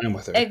spending time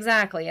with her.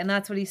 Exactly. And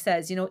that's what he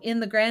says. In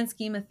the grand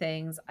scheme of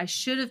things, I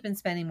should have been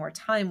spending more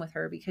time with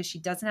her because she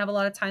doesn't have a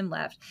lot of time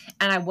left.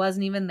 And I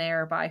wasn't even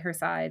there by her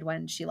side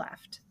when she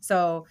left.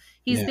 So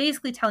he's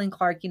basically telling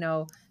Clark,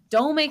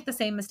 don't make the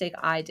same mistake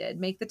I did.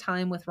 Make the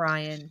time with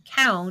Ryan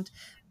count.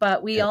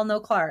 But we all know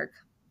Clark.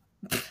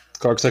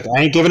 Clark's like,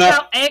 I ain't giving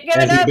up. No, ain't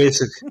giving up.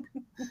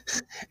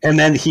 And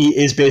then he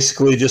is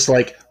basically just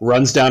like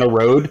runs down a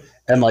road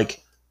and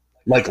like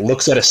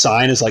looks at a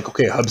sign, is like,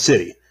 okay, Hub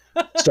City.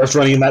 Starts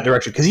running in that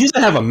direction because he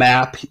doesn't have a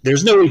map.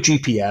 There's no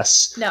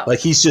GPS. No. Like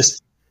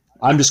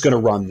I'm just going to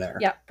run there.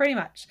 Yeah, pretty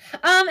much.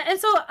 And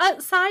so a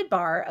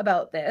sidebar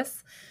about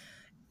this.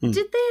 Did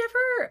they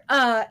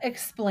ever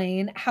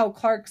explain how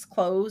Clark's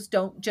clothes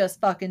don't just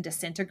fucking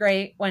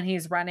disintegrate when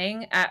he's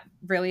running at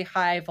really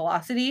high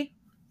velocity?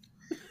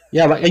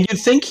 Yeah, and you'd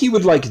think he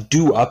would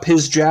do up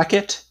his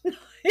jacket.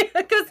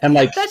 Because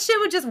that shit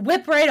would just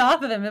whip right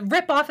off of him and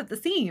rip off at the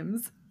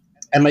seams.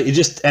 And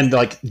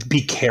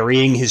be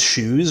carrying his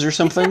shoes or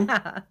something.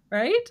 Yeah,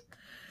 right?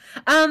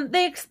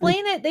 They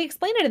explain it. They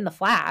explain it in the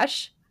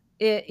Flash.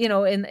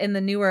 In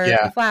the newer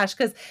Flash,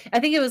 because I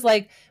think it was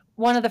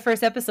one of the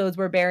first episodes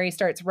where Barry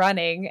starts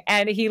running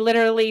and he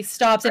literally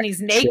stops and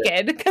he's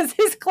naked because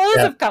his clothes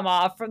have come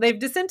off. They've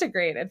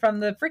disintegrated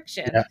from the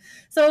friction. Yeah.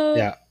 So,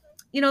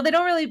 they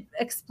don't really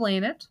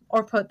explain it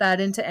or put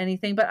that into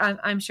anything, but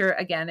I'm sure,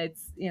 again,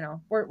 it's,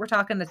 we're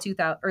talking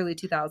the early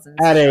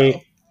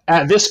 2000s.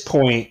 At this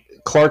point,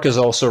 Clark is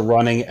also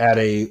running at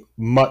a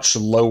much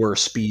lower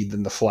speed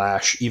than the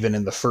Flash, even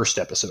in the first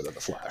episode of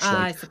the Flash.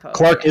 I suppose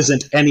Clark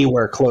isn't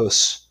anywhere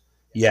close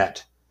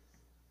yet.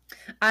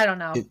 I don't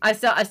know. I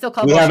still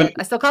call bullshit.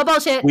 I still call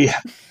bullshit.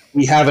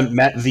 We haven't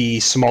met the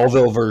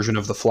Smallville version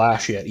of the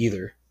Flash yet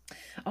either.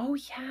 Oh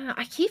yeah,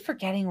 I keep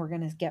forgetting we're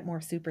gonna get more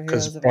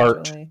superheroes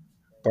eventually.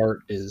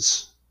 Bart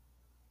is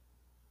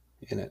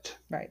in it,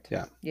 right?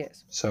 Yeah.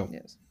 Yes. So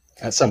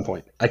at some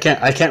point, I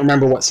can't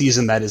remember what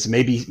season that is.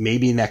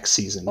 Maybe next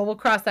season. Well, we'll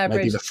cross that bridge.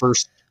 Maybe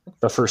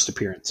the first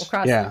appearance.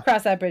 We'll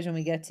cross that bridge when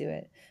we get to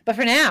it. But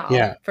for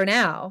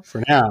now,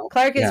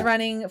 Clark is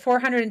running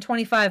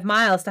 425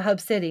 miles to Hub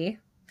City.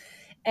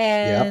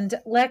 And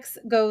Lex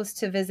goes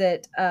to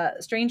visit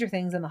Stranger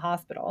Things in the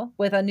hospital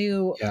with a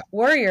new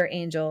Warrior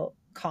Angel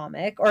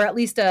comic, or at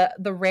least the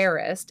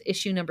rarest,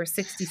 issue number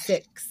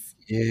 66.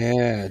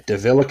 Yeah,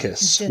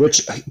 Divilicus.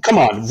 Which, come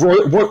on,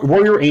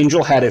 Warrior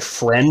Angel had a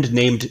friend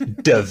named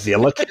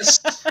Divilicus,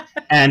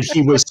 and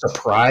he was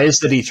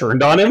surprised that he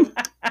turned on him?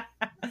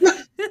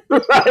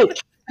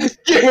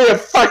 Give me a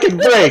fucking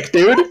break,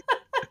 dude.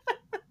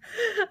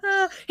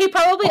 He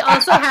probably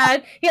also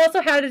had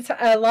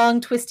a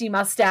long twisty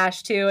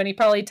mustache too, and he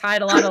probably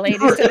tied a lot of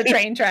ladies to the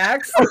train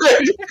tracks.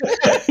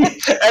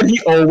 And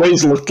he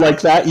always looked like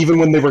that, even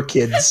when they were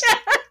kids.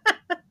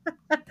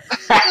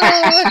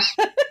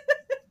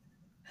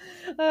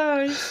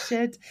 Oh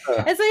shit.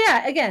 And so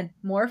again,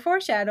 more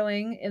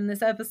foreshadowing in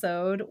this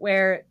episode,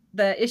 where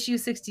the issue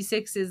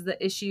 66 is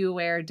the issue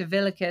where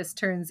Divilicus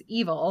turns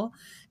evil,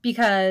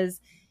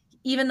 because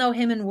even though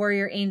him and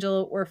Warrior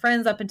Angel were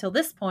friends up until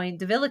this point,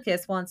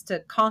 Divilicus wants to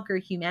conquer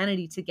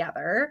humanity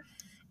together.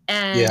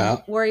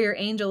 And Warrior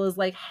Angel is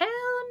like, hell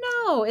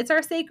no, it's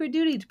our sacred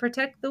duty to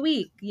protect the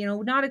weak,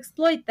 not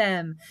exploit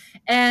them.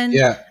 And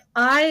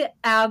I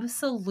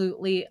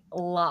absolutely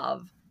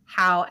love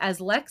how,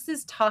 as Lex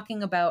is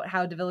talking about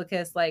how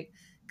Divilicus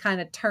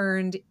kind of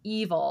turned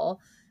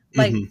evil,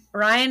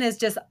 Ryan is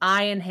just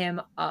eyeing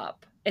him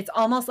up. It's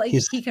almost like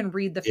he can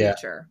read the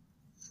future.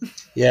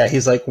 Yeah,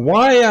 he's like,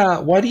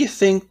 why do you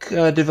think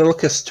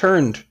Divilicus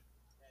turned?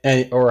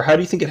 Or how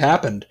do you think it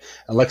happened?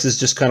 And Lex is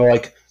just kind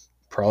of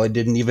probably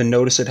didn't even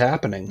notice it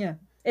happening. Yeah.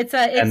 In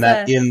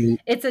journey.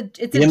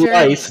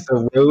 Life,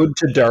 the road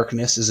to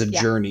darkness is a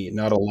journey,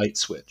 not a light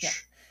switch. Yeah.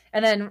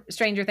 And then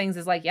Stranger Things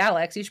is like, yeah,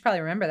 Lex, you should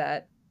probably remember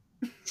that.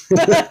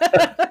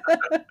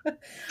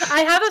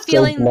 I have a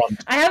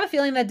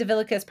feeling that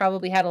Divilicus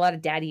probably had a lot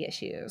of daddy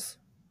issues.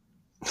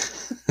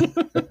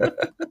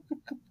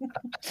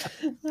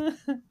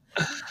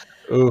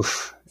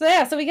 Oof. So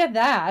yeah, so we get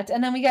that,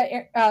 and then we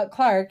get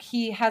Clark.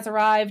 He has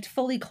arrived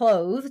fully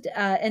clothed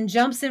and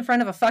jumps in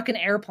front of a fucking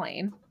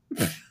airplane.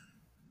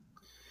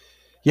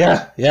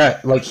 Yeah.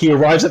 Like he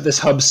arrives at this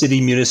Hub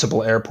City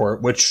Municipal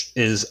Airport, which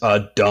is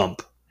a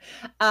dump.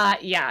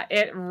 Yeah,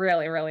 it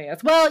really, really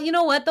is. Well, you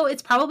know what though?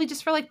 It's probably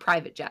just for like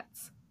private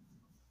jets.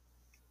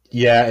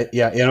 Yeah.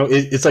 You know,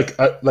 it's like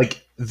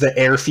the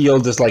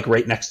airfield is like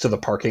right next to the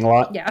parking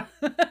lot. Yeah.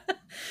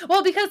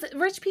 Well, because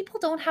rich people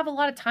don't have a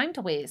lot of time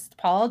to waste,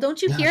 Paul.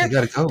 Don't you hear? They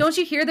gotta go. Don't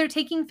you hear? They're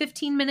taking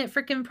 15-minute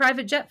freaking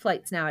private jet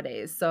flights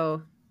nowadays,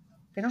 so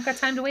they don't got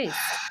time to waste.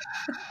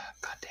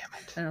 God damn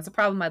it! I know it's a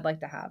problem I'd like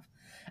to have.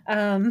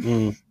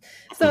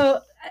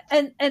 So,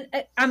 and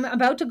I'm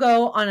about to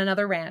go on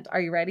another rant.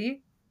 Are you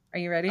ready?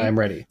 I'm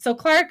ready. So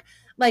Clark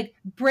like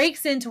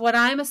breaks into what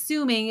I'm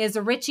assuming is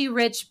a rich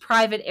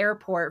private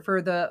airport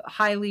for the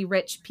highly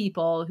rich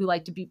people who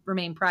like to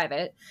remain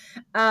private.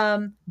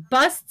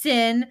 Busts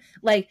in,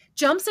 like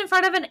jumps in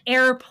front of an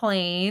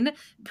airplane,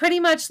 pretty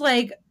much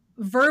like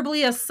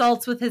verbally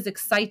assaults with his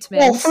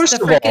excitement. Well, first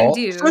of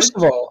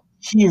all,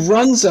 he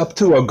runs up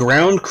to a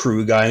ground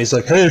crew guy and he's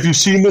like, "Hey, have you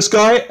seen this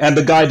guy?" And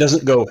the guy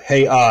doesn't go,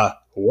 "Hey,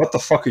 what the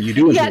fuck are you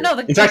doing here?" No,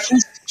 in fact,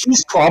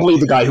 he's probably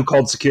the guy who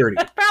called security.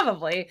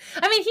 Probably.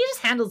 I mean, he just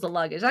handles the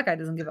luggage. That guy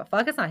doesn't give a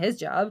fuck. It's not his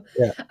job.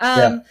 Yeah.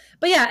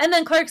 But yeah, and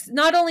then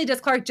not only does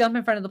Clark jump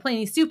in front of the plane,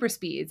 he super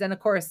speeds. And of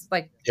course,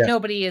 like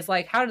nobody is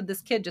like, how did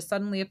this kid just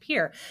suddenly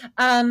appear?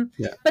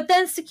 But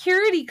then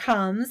security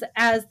comes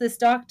as this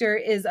doctor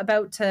is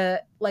about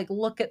to like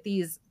look at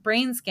these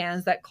brain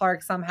scans that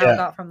Clark somehow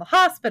got from the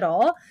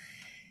hospital.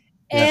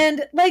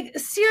 And like,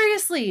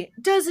 seriously,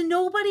 does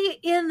nobody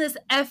in this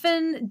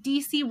effing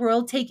DC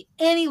world take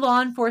any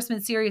law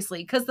enforcement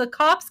seriously? Because the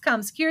cops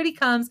come, security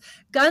comes,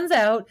 guns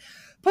out,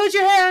 put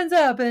your hands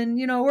up, and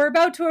we're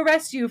about to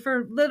arrest you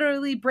for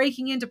literally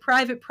breaking into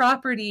private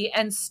property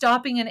and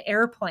stopping an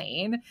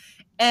airplane.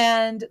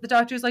 And the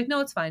doctor's like, no,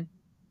 it's fine.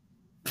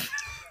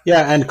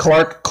 Yeah, and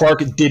Clark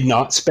did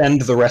not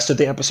spend the rest of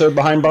the episode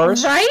behind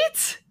bars.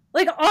 Right?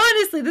 Like,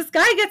 honestly, this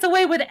guy gets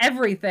away with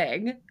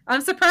everything.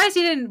 I'm surprised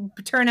he didn't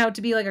turn out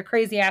to be like a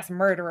crazy ass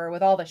murderer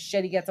with all the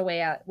shit he gets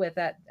away with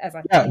as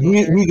a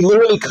we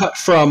literally cut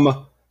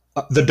from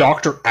the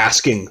doctor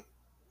asking,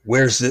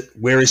 where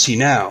is he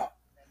now?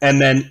 And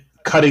then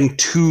cutting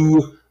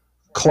to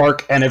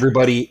Clark and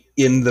everybody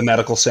in the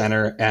medical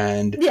center,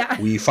 and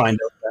we find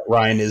out that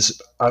Ryan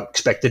is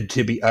expected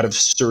to be out of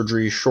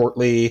surgery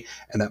shortly,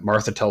 and that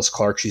Martha tells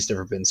Clark she's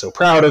never been so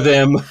proud of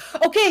him.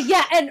 Okay,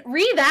 yeah, and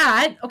read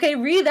that. Okay,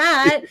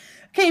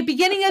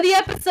 beginning of the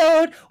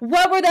episode,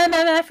 what were them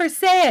MFers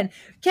saying?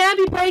 Can't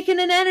be breaking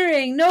and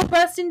entering, no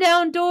busting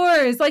down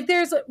doors. Like,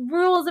 there's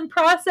rules and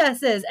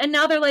processes. And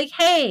now they're like,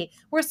 hey,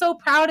 we're so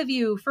proud of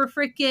you for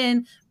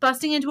freaking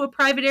busting into a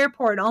private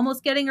airport,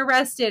 almost getting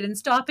arrested and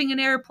stopping an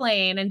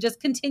airplane and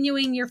just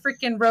continuing your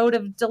freaking road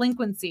of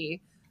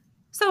delinquency.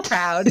 So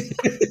proud.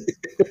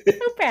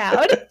 So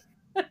proud.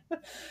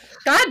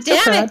 God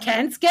damn it,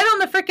 Kent. Get on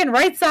the freaking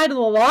right side of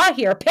the law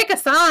here. Pick a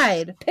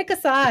side.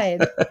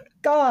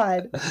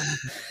 God.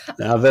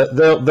 Now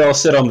they'll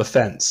sit on the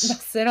fence.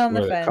 Sit on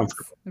the fence.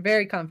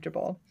 Very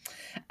comfortable.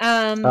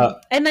 And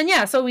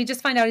then so we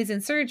just find out he's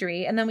in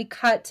surgery, and then we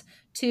cut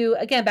to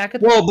again back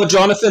at but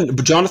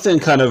Jonathan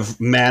kind of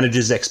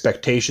manages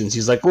expectations.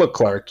 He's like, "Look,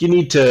 Clark, you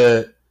need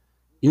to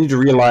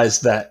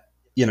realize that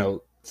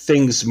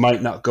things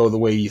might not go the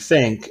way you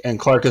think." And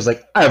Clark is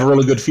like, "I have a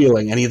really good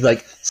feeling," and he's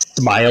like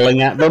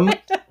smiling at them.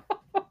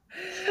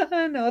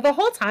 I know. The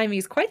whole time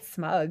he's quite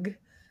smug.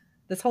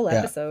 This whole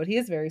episode, he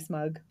is very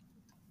smug.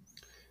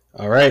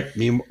 All right.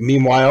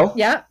 Meanwhile,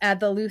 at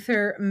the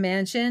Luthor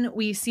mansion,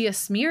 we see a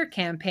smear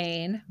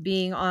campaign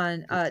being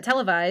on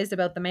televised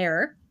about the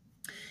mayor.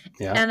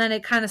 Yeah. And then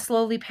it kind of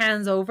slowly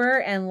pans over,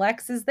 and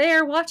Lex is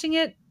there watching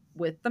it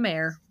with the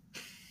mayor.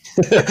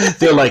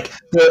 They're like,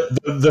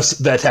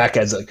 the attack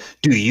head's like,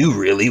 "Do you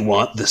really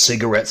want the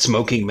cigarette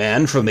smoking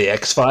man from the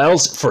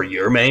X-Files for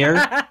your mayor?"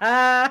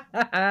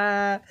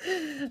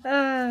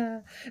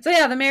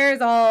 So the mayor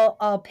is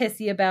all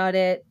pissy about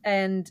it,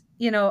 and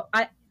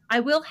I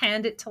will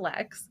hand it to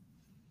Lex.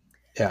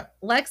 Yeah,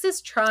 Lex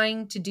is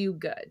trying to do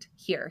good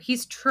here.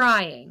 He's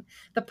trying.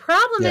 The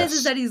problem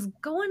is that he's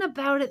going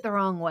about it the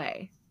wrong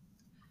way.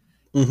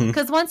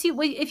 Because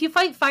if you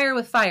fight fire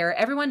with fire,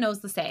 everyone knows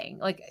the saying,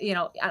 like,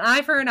 an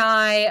eye for an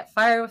eye,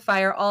 fire with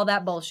fire, all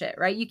that bullshit,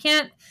 right? You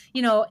can't,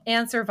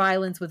 answer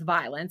violence with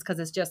violence, because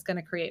it's just going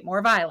to create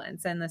more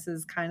violence. And this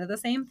is kind of the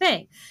same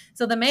thing.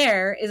 So the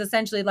mayor is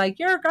essentially like,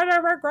 "You're going to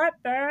regret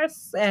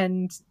this."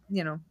 And,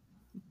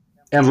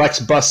 And Lex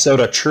busts out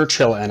a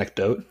Churchill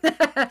anecdote.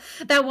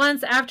 That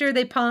once after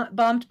they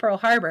bombed Pearl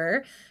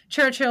Harbor,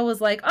 Churchill was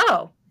like,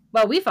 "Oh,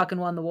 well, we fucking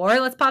won the war.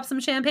 Let's pop some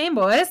champagne,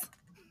 boys."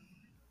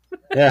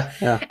 Yeah.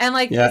 And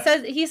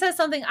he says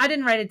something. I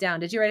didn't write it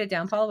down. Did you write it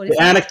down, Paul? What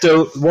the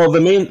anecdote? Well,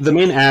 the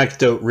main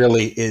anecdote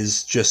really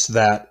is just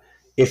that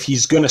if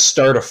he's going to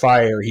start a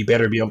fire, he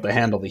better be able to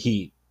handle the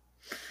heat.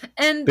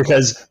 And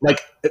because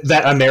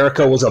that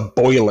America was a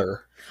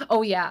boiler.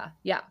 Oh yeah,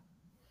 yeah.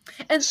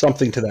 And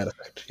Something to that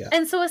effect. Yeah.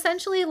 And so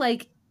essentially,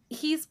 like,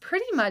 he's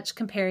pretty much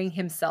comparing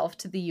himself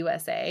to the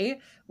USA,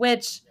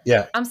 which,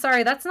 Yeah. I'm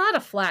sorry, that's not a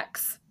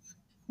flex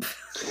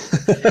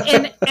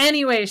in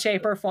any way,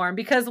 shape, or form.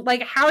 Because,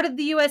 like, how did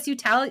the US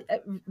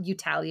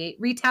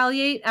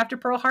retaliate after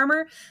Pearl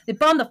Harbor? They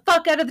bombed the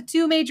fuck out of the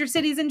 2 major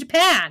cities in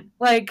Japan.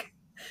 Like,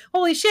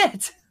 holy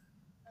shit.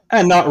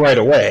 And not right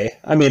away.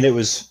 I mean, it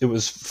was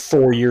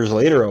 4 years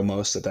later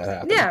almost that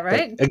happened. Yeah,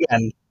 right. But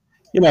again,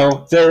 you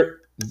know,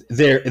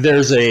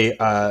 there's a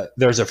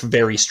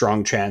very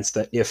strong chance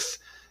that if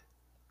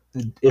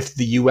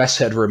the U.S.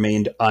 had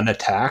remained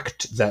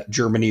unattacked, that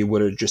Germany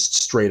would have just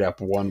straight up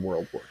won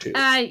World War II.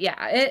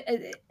 Yeah,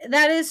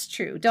 that is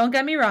true. Don't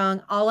get me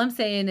wrong. All I'm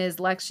saying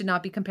is Lex should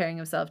not be comparing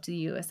himself to the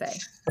USA.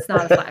 It's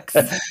not a flex.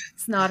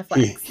 It's not a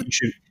flex.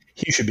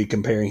 He should be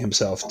comparing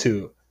himself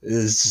to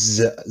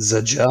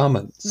the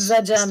Germans.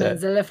 The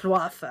Germans, the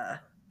Luftwaffe.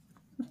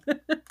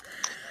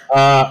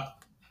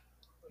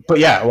 But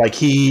yeah, like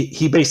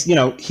he basically, you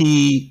know,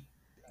 he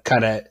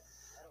kind of.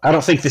 I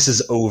don't think this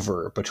is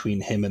over between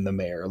him and the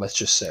mayor, let's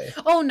just say.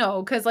 Oh,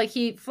 no, because, like,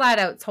 he flat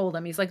out told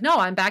him, he's like, no,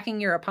 I'm backing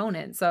your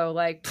opponent. So,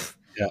 like,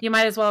 you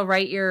might as well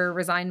write your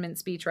resignment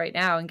speech right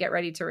now and get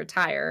ready to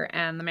retire.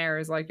 And the mayor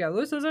is like, yeah,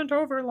 this isn't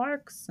over,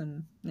 Lex.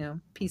 And, you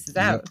know, pieces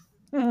out.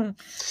 So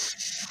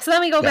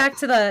then we go back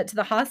to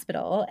the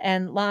hospital,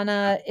 and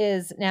Lana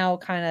is now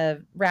kind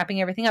of wrapping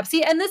everything up.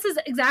 See, and this is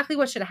exactly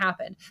what should have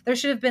happened. There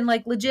should have been,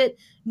 like, legit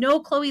no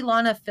Chloe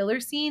Lana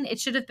filler scene. It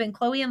should have been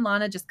Chloe and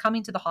Lana just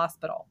coming to the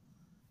hospital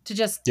to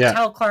just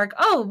tell Clark,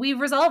 oh, we've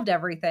resolved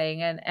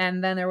everything.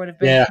 And then there would have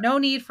been no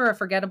need for a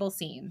forgettable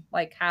scene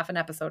like half an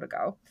episode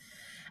ago.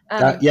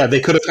 They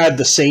could have had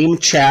the same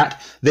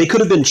chat. They could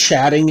have been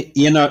chatting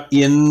in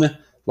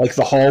like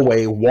the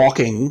hallway,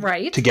 walking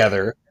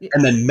together,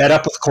 and then met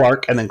up with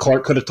Clark, and then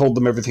Clark could have told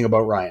them everything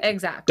about Ryan.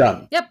 Exactly.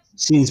 Done. Yep.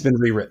 Scene's been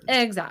rewritten.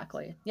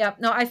 Exactly. Yep.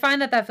 No, I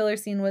find that filler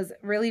scene was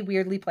really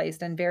weirdly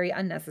placed and very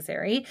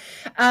unnecessary.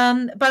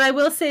 But I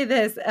will say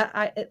this.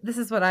 This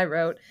is what I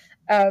wrote.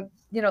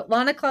 You know,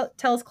 Lana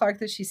tells Clark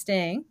that she's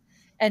staying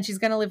and she's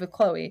going to live with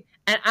Chloe.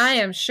 And I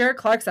am sure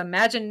Clark's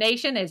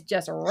imagination is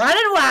just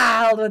running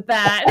wild with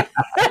that.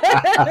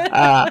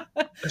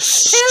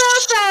 Pillow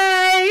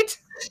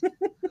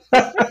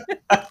fight!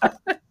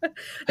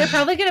 They're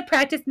probably going to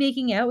practice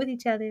making out with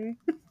each other.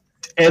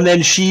 And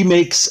then she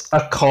makes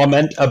a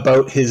comment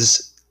about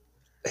his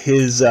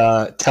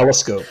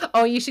telescope.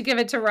 Oh, you should give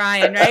it to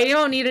Ryan, right? You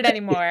won't need it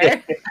anymore.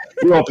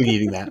 You won't be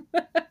needing that.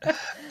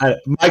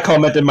 My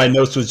comment in my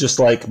notes was just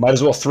like, might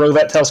as well throw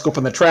that telescope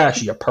in the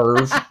trash, you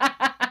perv.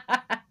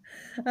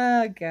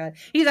 Oh, God.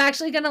 He's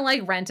actually going to,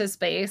 like, rent a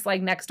space,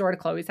 like, next door to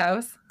Chloe's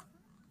house.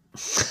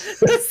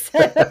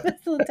 Set up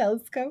this little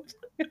telescope.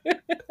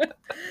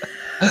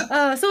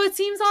 So it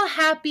seems all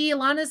happy.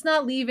 Lana's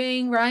not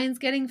leaving. Ryan's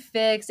getting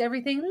fixed.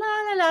 Everything, la,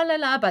 la, la, la,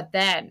 la. But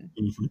then...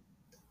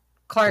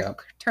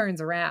 Clark turns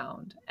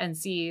around and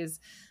sees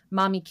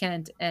Mommy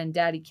Kent and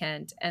Daddy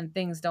Kent, and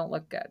things don't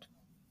look good.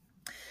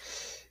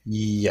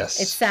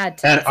 Yes. It's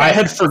sad. And I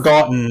had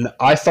forgotten,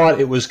 I thought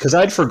it was, because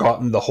I'd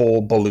forgotten the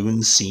whole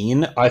balloon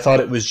scene. I thought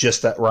it was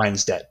just that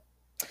Ryan's dead.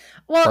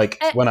 Well, like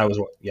when I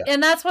was,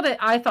 and that's what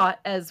I thought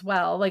as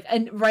well. Like,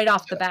 and right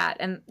off the bat,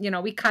 and you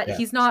know, we cut. Yeah.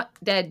 He's not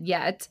dead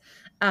yet.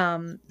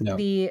 No.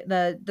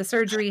 The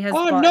surgery has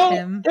brought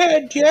him.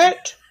 Dead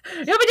yet?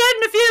 You'll be dead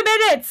in a few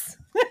minutes.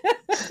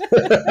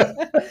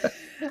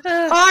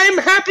 I'm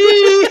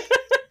happy.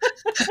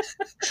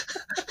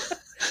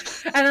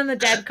 And then the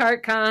dead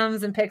cart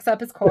comes and picks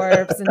up his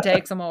corpse and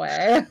takes him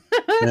away.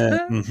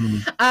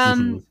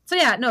 So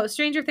yeah, no,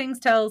 Stranger Things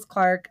tells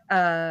Clark,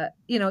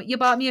 you know, you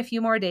bought me a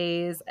few more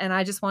days and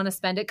I just want to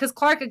spend it. Because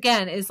Clark,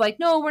 again, is like,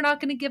 no, we're not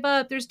going to give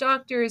up. There's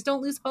doctors.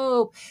 Don't lose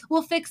hope.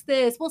 We'll fix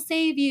this. We'll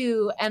save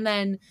you. And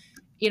then,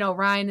 you know,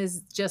 Ryan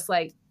is just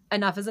like,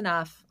 enough is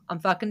enough. I'm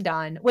fucking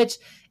done. Which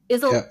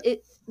is,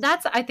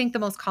 that's, I think, the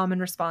most common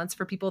response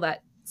for people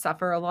that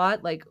suffer a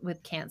lot, like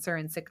with cancer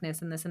and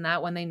sickness and this and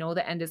that. When they know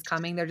the end is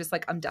coming, they're just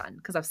like, I'm done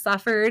because I've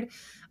suffered.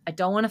 I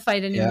don't want to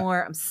fight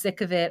anymore. I'm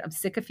sick of it. I'm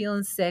sick of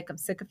feeling sick. I'm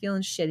sick of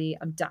feeling shitty.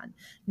 I'm done.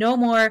 No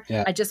more.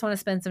 I just want to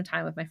spend some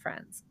time with my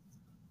friends.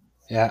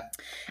 Yeah.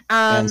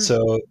 And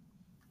so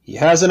he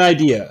has an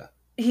idea.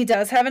 He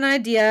does have an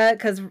idea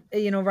because,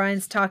 you know,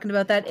 Ryan's talking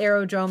about that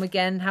aerodrome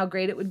again, how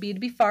great it would be to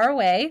be far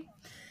away.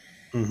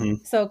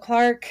 Mm-hmm. So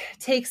Clark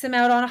takes him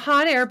out on a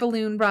hot air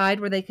balloon ride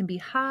where they can be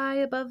high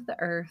above the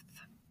earth.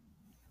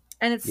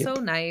 And it's so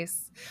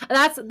nice.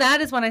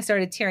 That is when I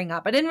started tearing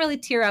up. I didn't really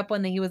tear up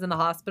when he was in the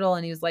hospital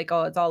and he was like,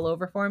 oh, it's all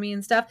over for me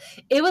and stuff.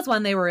 It was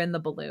when they were in the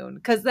balloon.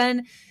 Because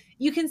then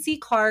you can see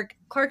Clark.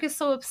 Clark is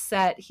so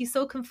upset. He's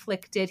so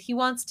conflicted. He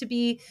wants to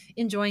be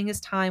enjoying his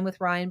time with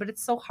Ryan, but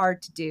it's so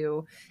hard to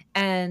do.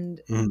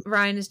 And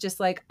Ryan is just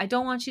like, I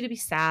don't want you to be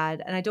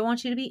sad. And I don't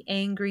want you to be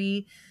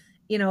angry.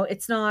 You know,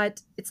 it's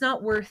not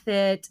worth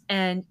it.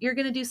 And you're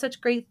going to do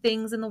such great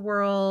things in the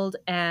world.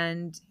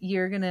 And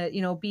you're going to,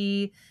 you know,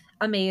 be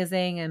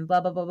amazing and blah,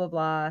 blah, blah, blah,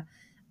 blah.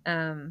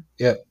 And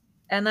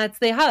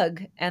they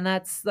hug. And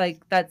that's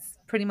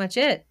pretty much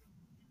it.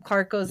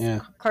 Clark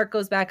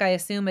goes back, I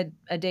assume,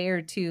 a day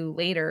or two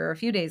later, or a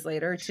few days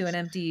later, to an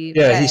empty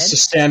Yeah, bed. he's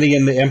just standing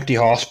in the empty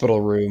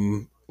hospital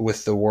room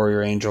with the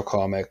Warrior Angel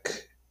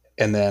comic,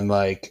 and then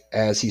like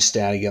as he's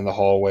standing in the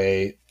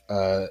hallway,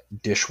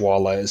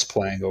 Dishwalla is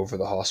playing over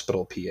the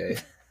hospital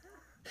PA.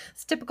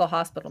 It's typical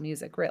hospital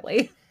music,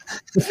 really.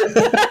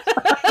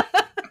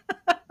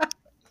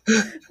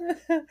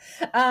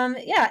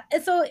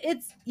 So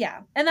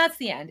and that's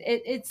the end.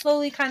 It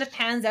slowly kind of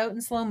pans out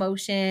in slow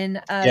motion,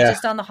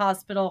 just on the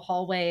hospital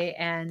hallway,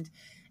 and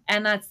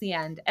that's the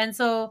end. And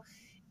so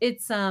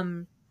it's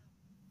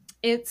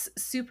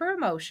super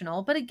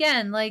emotional, but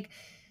again, like,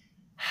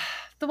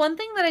 the one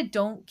thing that I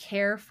don't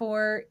care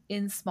for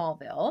in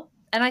Smallville,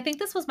 and I think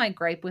this was my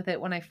gripe with it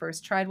when I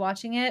first tried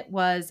watching it,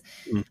 was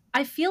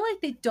I feel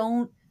like they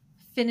don't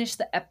finish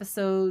the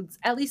episodes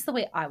at least the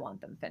way I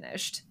want them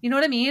finished. You know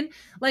what I mean?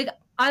 Like,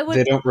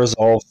 they don't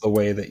resolve the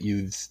way that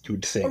you'd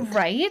think.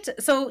 Right.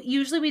 So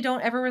usually we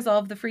don't ever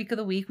resolve the freak of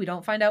the week. We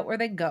don't find out where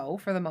they go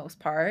for the most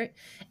part.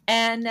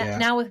 And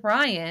now with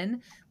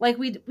Ryan, like,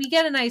 we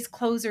get a nice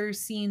closer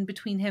scene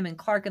between him and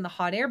Clark in the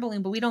hot air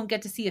balloon, but we don't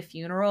get to see a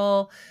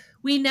funeral.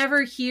 We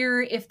never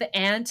hear if the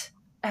aunt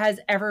has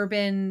ever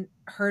been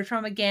heard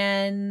from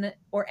again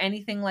or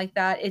anything like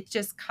that. It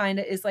just kind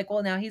of is like,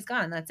 well, now he's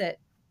gone. That's it.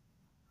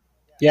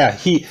 Yeah,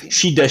 is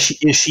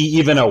she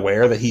even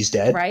aware that he's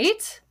dead?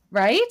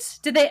 Right?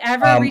 Did they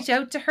ever reach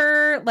out to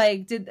her?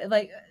 Like,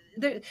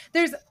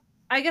 there's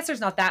I guess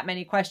there's not that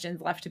many questions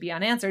left to be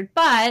unanswered,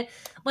 but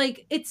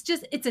like, it's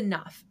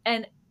enough.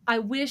 And I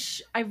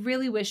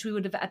really wish we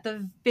would have at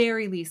the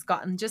very least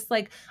gotten just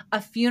like a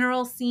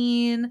funeral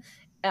scene,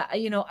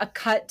 a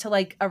cut to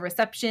like a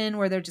reception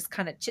where they're just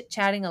kind of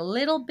chit-chatting a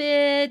little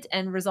bit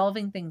and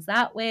resolving things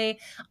that way.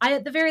 I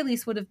at the very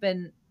least would have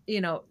been,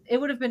 it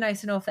would have been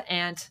nice to know if the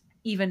aunt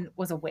even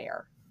was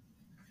aware.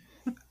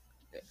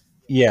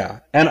 Yeah,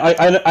 and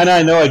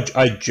I know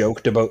I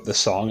joked about the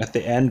song at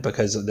the end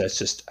because that's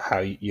just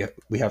how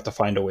we have to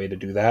find a way to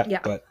do that. Yeah.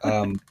 But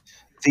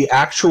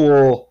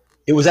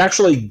it was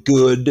actually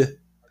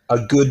a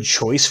good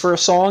choice for a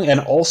song, and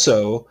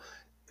also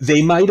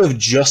they might have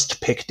just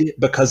picked it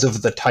because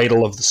of the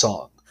title of the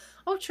song.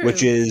 Oh, true.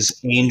 Which is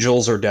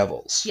Angels or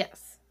Devils.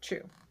 Yes,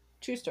 true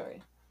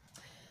story.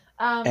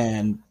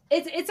 And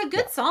it's a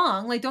good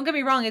song. Like, don't get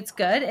me wrong, it's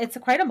good. It's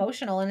quite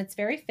emotional and it's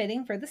very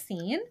fitting for the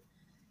scene.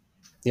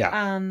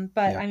 Yeah.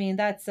 But yeah. I mean,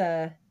 that's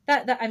that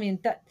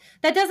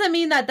doesn't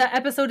mean that the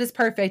episode is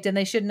perfect and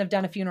they shouldn't have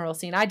done a funeral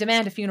scene. I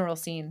demand a funeral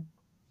scene.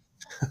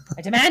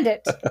 I demand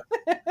it.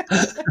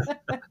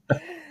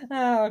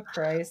 Oh,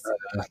 Christ.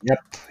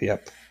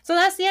 Yep. So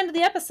that's the end of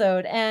the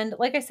episode. And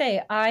like I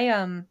say,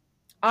 I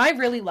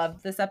really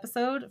loved this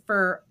episode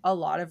for a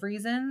lot of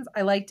reasons.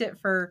 I liked it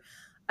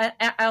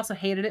I also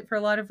hated it for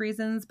a lot of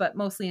reasons, but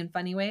mostly in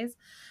funny ways.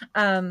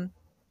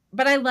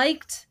 But I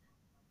liked,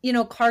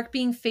 Clark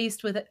being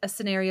faced with a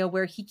scenario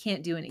where he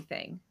can't do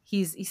anything.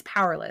 He's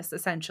powerless,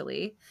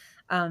 essentially,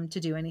 to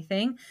do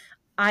anything.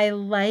 I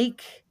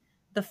like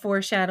the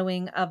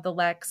foreshadowing of the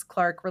Lex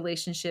Clark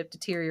relationship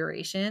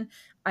deterioration.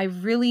 I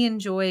really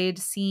enjoyed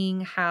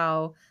seeing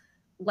how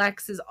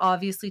Lex is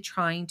obviously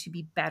trying to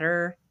be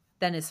better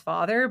than his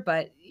father,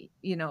 but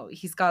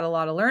he's got a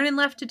lot of learning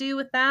left to do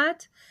with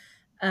that.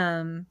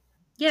 I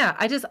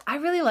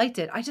really liked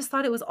it. I just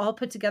thought it was all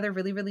put together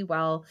really, really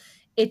well.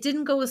 It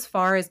didn't go as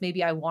far as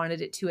maybe I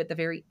wanted it to at the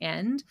very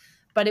end,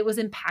 but it was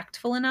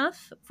impactful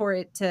enough for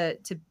it to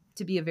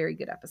be a very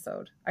good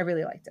episode. I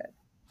really liked it.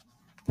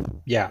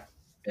 Yeah.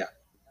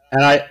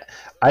 And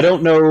I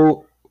don't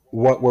know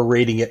what we're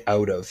rating it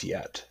out of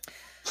yet.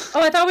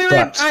 Oh, I thought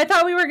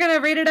we were going to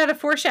rate it out of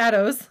 4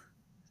 shadows.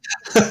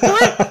 4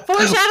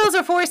 shadows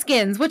or 4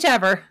 skins,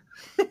 whichever.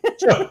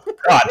 Oh,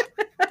 God.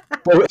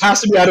 Well, it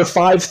has to be out of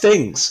 5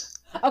 things.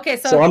 Okay,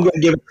 so I'm going to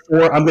give it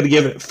 4. I'm going to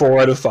give it 4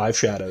 out of 5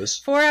 shadows.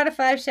 4 out of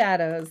 5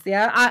 shadows.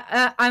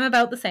 Yeah, I'm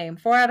about the same.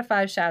 4 out of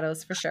 5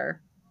 shadows for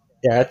sure.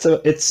 Yeah,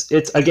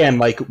 it's again,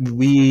 like,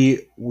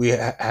 we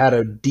had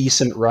a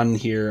decent run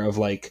here of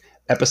like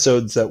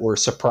episodes that were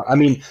surprised. I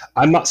mean,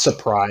 I'm not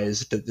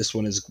surprised that this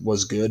one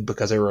was good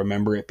because I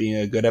remember it being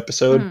a good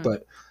episode,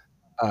 but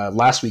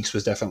last week's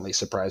was definitely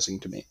surprising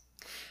to me.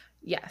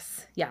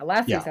 Yes. Yeah,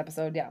 last week's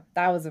episode,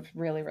 that was a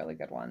really, really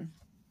good one.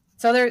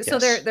 So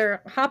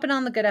they're hopping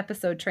on the good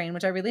episode train,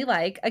 which I really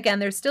like. Again,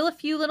 there's still a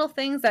few little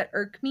things that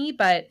irk me,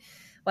 but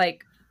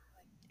like,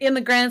 in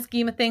the grand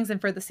scheme of things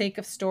and for the sake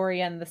of story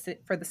and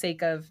for the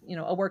sake of,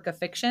 a work of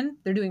fiction,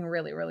 they're doing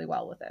really, really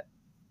well with it.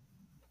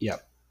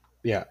 Yep.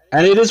 Yeah.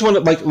 And it is one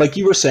of, like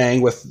you were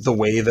saying, with the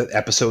way that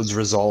episodes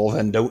resolve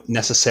and don't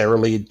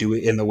necessarily do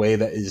it in the way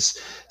that is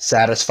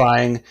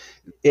satisfying.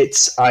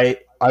 I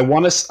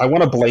want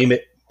to blame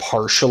it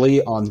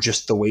partially on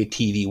just the way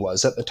TV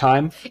was at the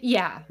time.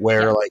 Yeah.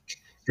 Where like,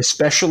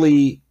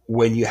 especially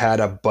when you had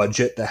a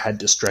budget that had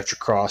to stretch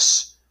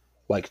across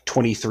like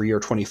 23 or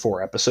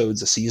 24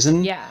 episodes a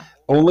season. Yeah.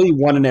 Only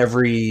one in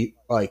every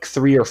like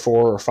 3 or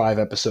 4 or 5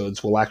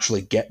 episodes will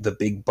actually get the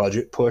big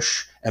budget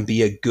push and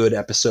be a good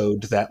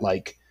episode that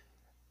like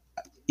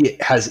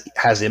it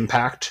has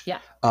impact. Yeah.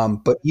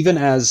 But even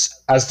as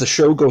the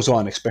show goes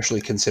on,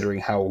 especially considering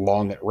how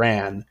long it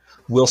ran,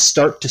 we'll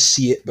start to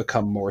see it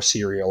become more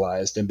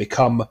serialized and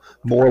become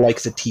more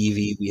like the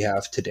TV we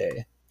have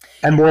today,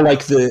 and more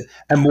like the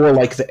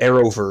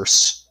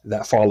Arrowverse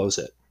that follows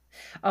it.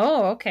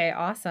 Oh, okay,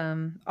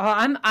 awesome.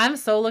 Oh, I'm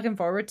so looking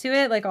forward to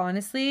it. Like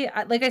honestly,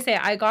 like I say,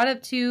 I got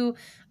up to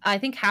I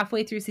think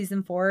halfway through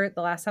season 4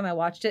 the last time I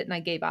watched it, and I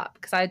gave up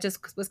because I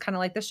just was kind of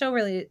like the show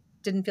really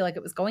didn't feel like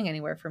it was going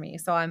anywhere for me.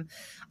 So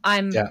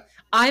I'm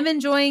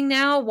enjoying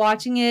now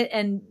watching it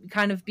and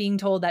kind of being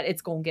told that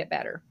it's going to get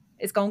better.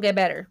 It's going to get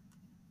better.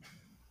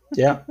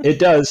 Yeah, it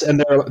does,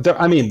 and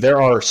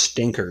there are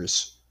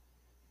stinkers,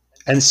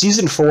 and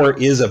season 4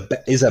 is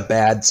a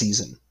bad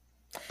season,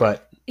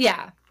 but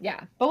yeah,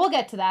 but we'll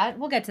get to that.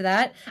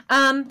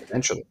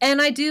 Eventually.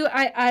 And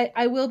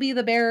I will be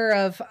the bearer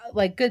of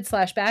like good /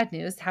 bad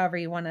news, however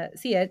you want to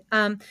see it.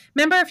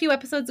 Remember a few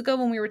episodes ago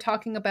when we were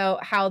talking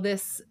about how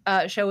this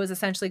show is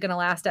essentially going to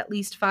last at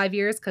least 5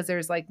 years because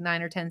there's like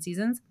 9 or 10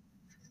 seasons.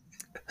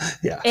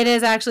 Yeah, it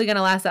is actually going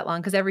to last that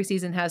long because every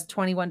season has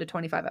 21 to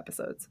 25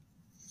 episodes.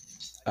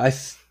 I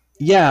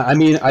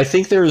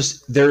think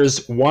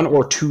there's 1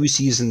 or 2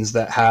 seasons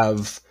that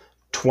have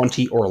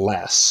 20 or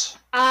less.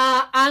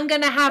 I'm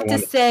gonna have to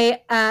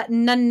say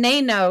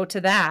no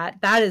to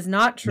that. That is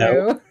not true.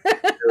 No,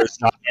 there's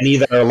not any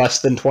that are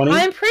less than 20.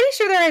 I'm pretty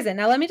sure there isn't.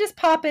 Now let me just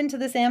pop into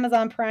this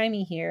Amazon Prime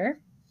here.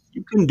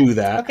 You can do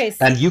that. Okay,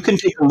 and you can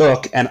take a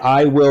look, and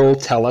I will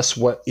tell us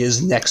what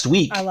is next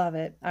week. I love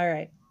it. All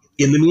right.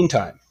 In the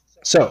meantime,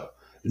 so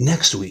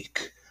next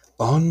week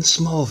on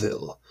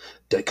Smallville,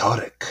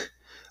 Dichotic,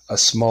 a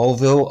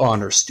Smallville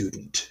honor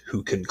student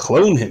who can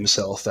clone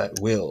himself at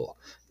will,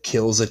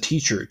 kills a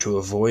teacher to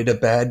avoid a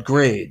bad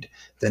grade,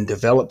 then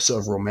develops a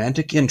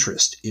romantic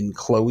interest in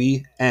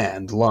Chloe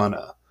and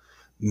Lana.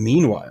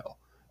 Meanwhile,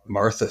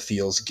 Martha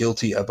feels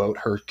guilty about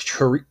her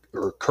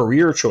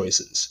career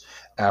choices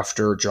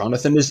after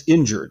Jonathan is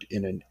injured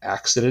in an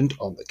accident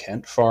on the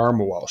Kent farm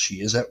while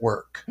she is at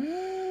work.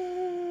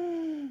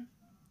 Dun,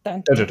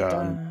 dun,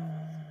 dun.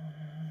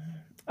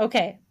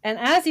 Okay, and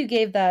as you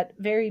gave that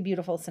very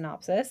beautiful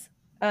synopsis,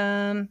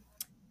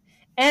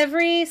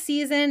 every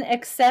season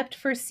except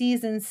for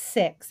season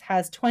 6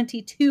 has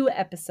 22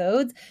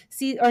 episodes.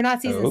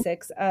 Not season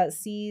 6,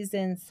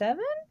 season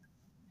 7?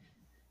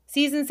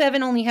 Season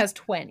 7 only has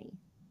 20.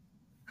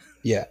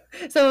 Yeah.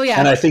 So yeah.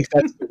 And I think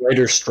that's the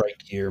writer's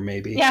strike year,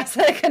 maybe. Yeah,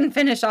 so I couldn't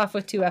finish off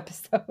with 2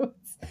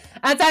 episodes.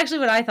 That's actually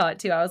what I thought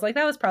too. I was like,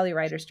 that was probably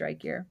writer's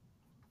strike year.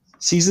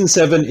 Season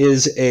 7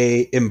 is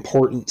a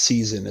important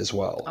season as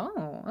well.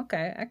 Oh,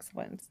 okay.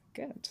 Excellent.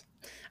 Good.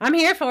 I'm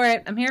here for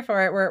it.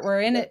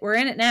 We're in it. We're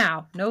in it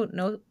now. No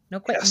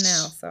quitting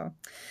now. So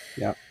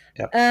yeah.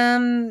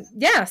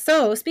 Yeah.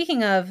 So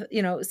speaking of,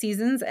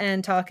 seasons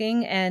and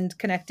talking and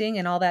connecting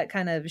and all that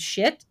kind of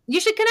shit, you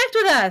should connect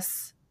with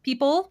us,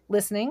 people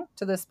listening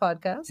to this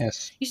podcast.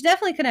 Yes. You should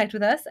definitely connect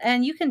with us,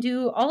 and you can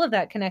do all of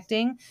that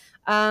connecting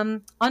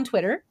on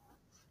Twitter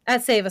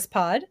at Save Us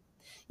Pod.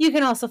 You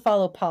can also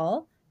follow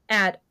Paul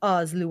at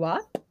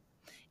OzLuap.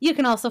 You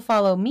can also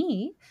follow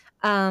me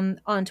on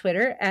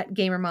Twitter at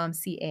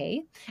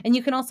GamerMomCA. And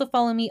you can also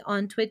follow me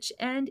on Twitch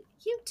and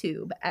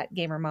YouTube at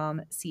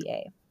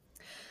GamerMomCA.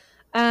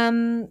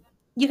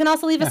 You can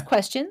also leave us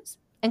questions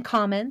and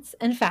comments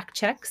and fact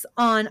checks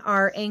on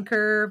our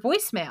Anchor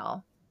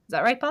voicemail. Is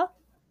that right, Paul?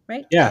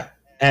 Right? Yeah.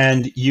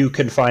 And you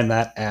can find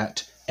that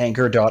at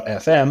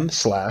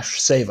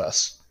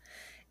anchor.fm/saveus.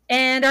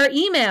 And our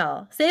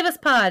email,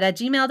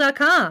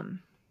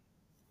 saveuspod@gmail.com.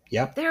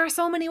 Yep. There are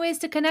so many ways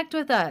to connect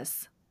with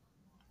us.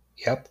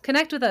 Yep.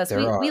 Connect with us.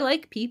 We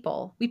like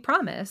people. We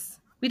promise.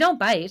 We don't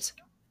bite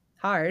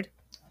hard.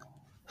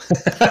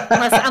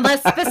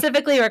 unless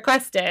specifically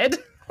requested.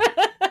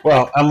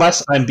 Well,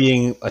 unless I'm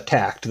being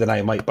attacked, then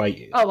I might bite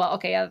you. Oh, well,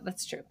 okay. Yeah,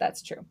 that's true.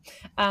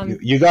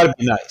 You got to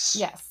be nice.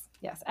 Yes.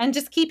 And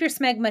just keep your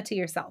smegma to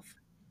yourself.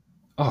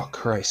 Oh,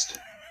 Christ.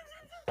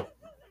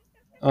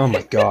 Oh,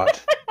 my God.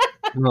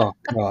 Oh,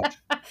 God.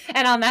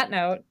 And on that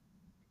note,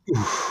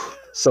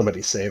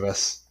 somebody save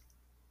us.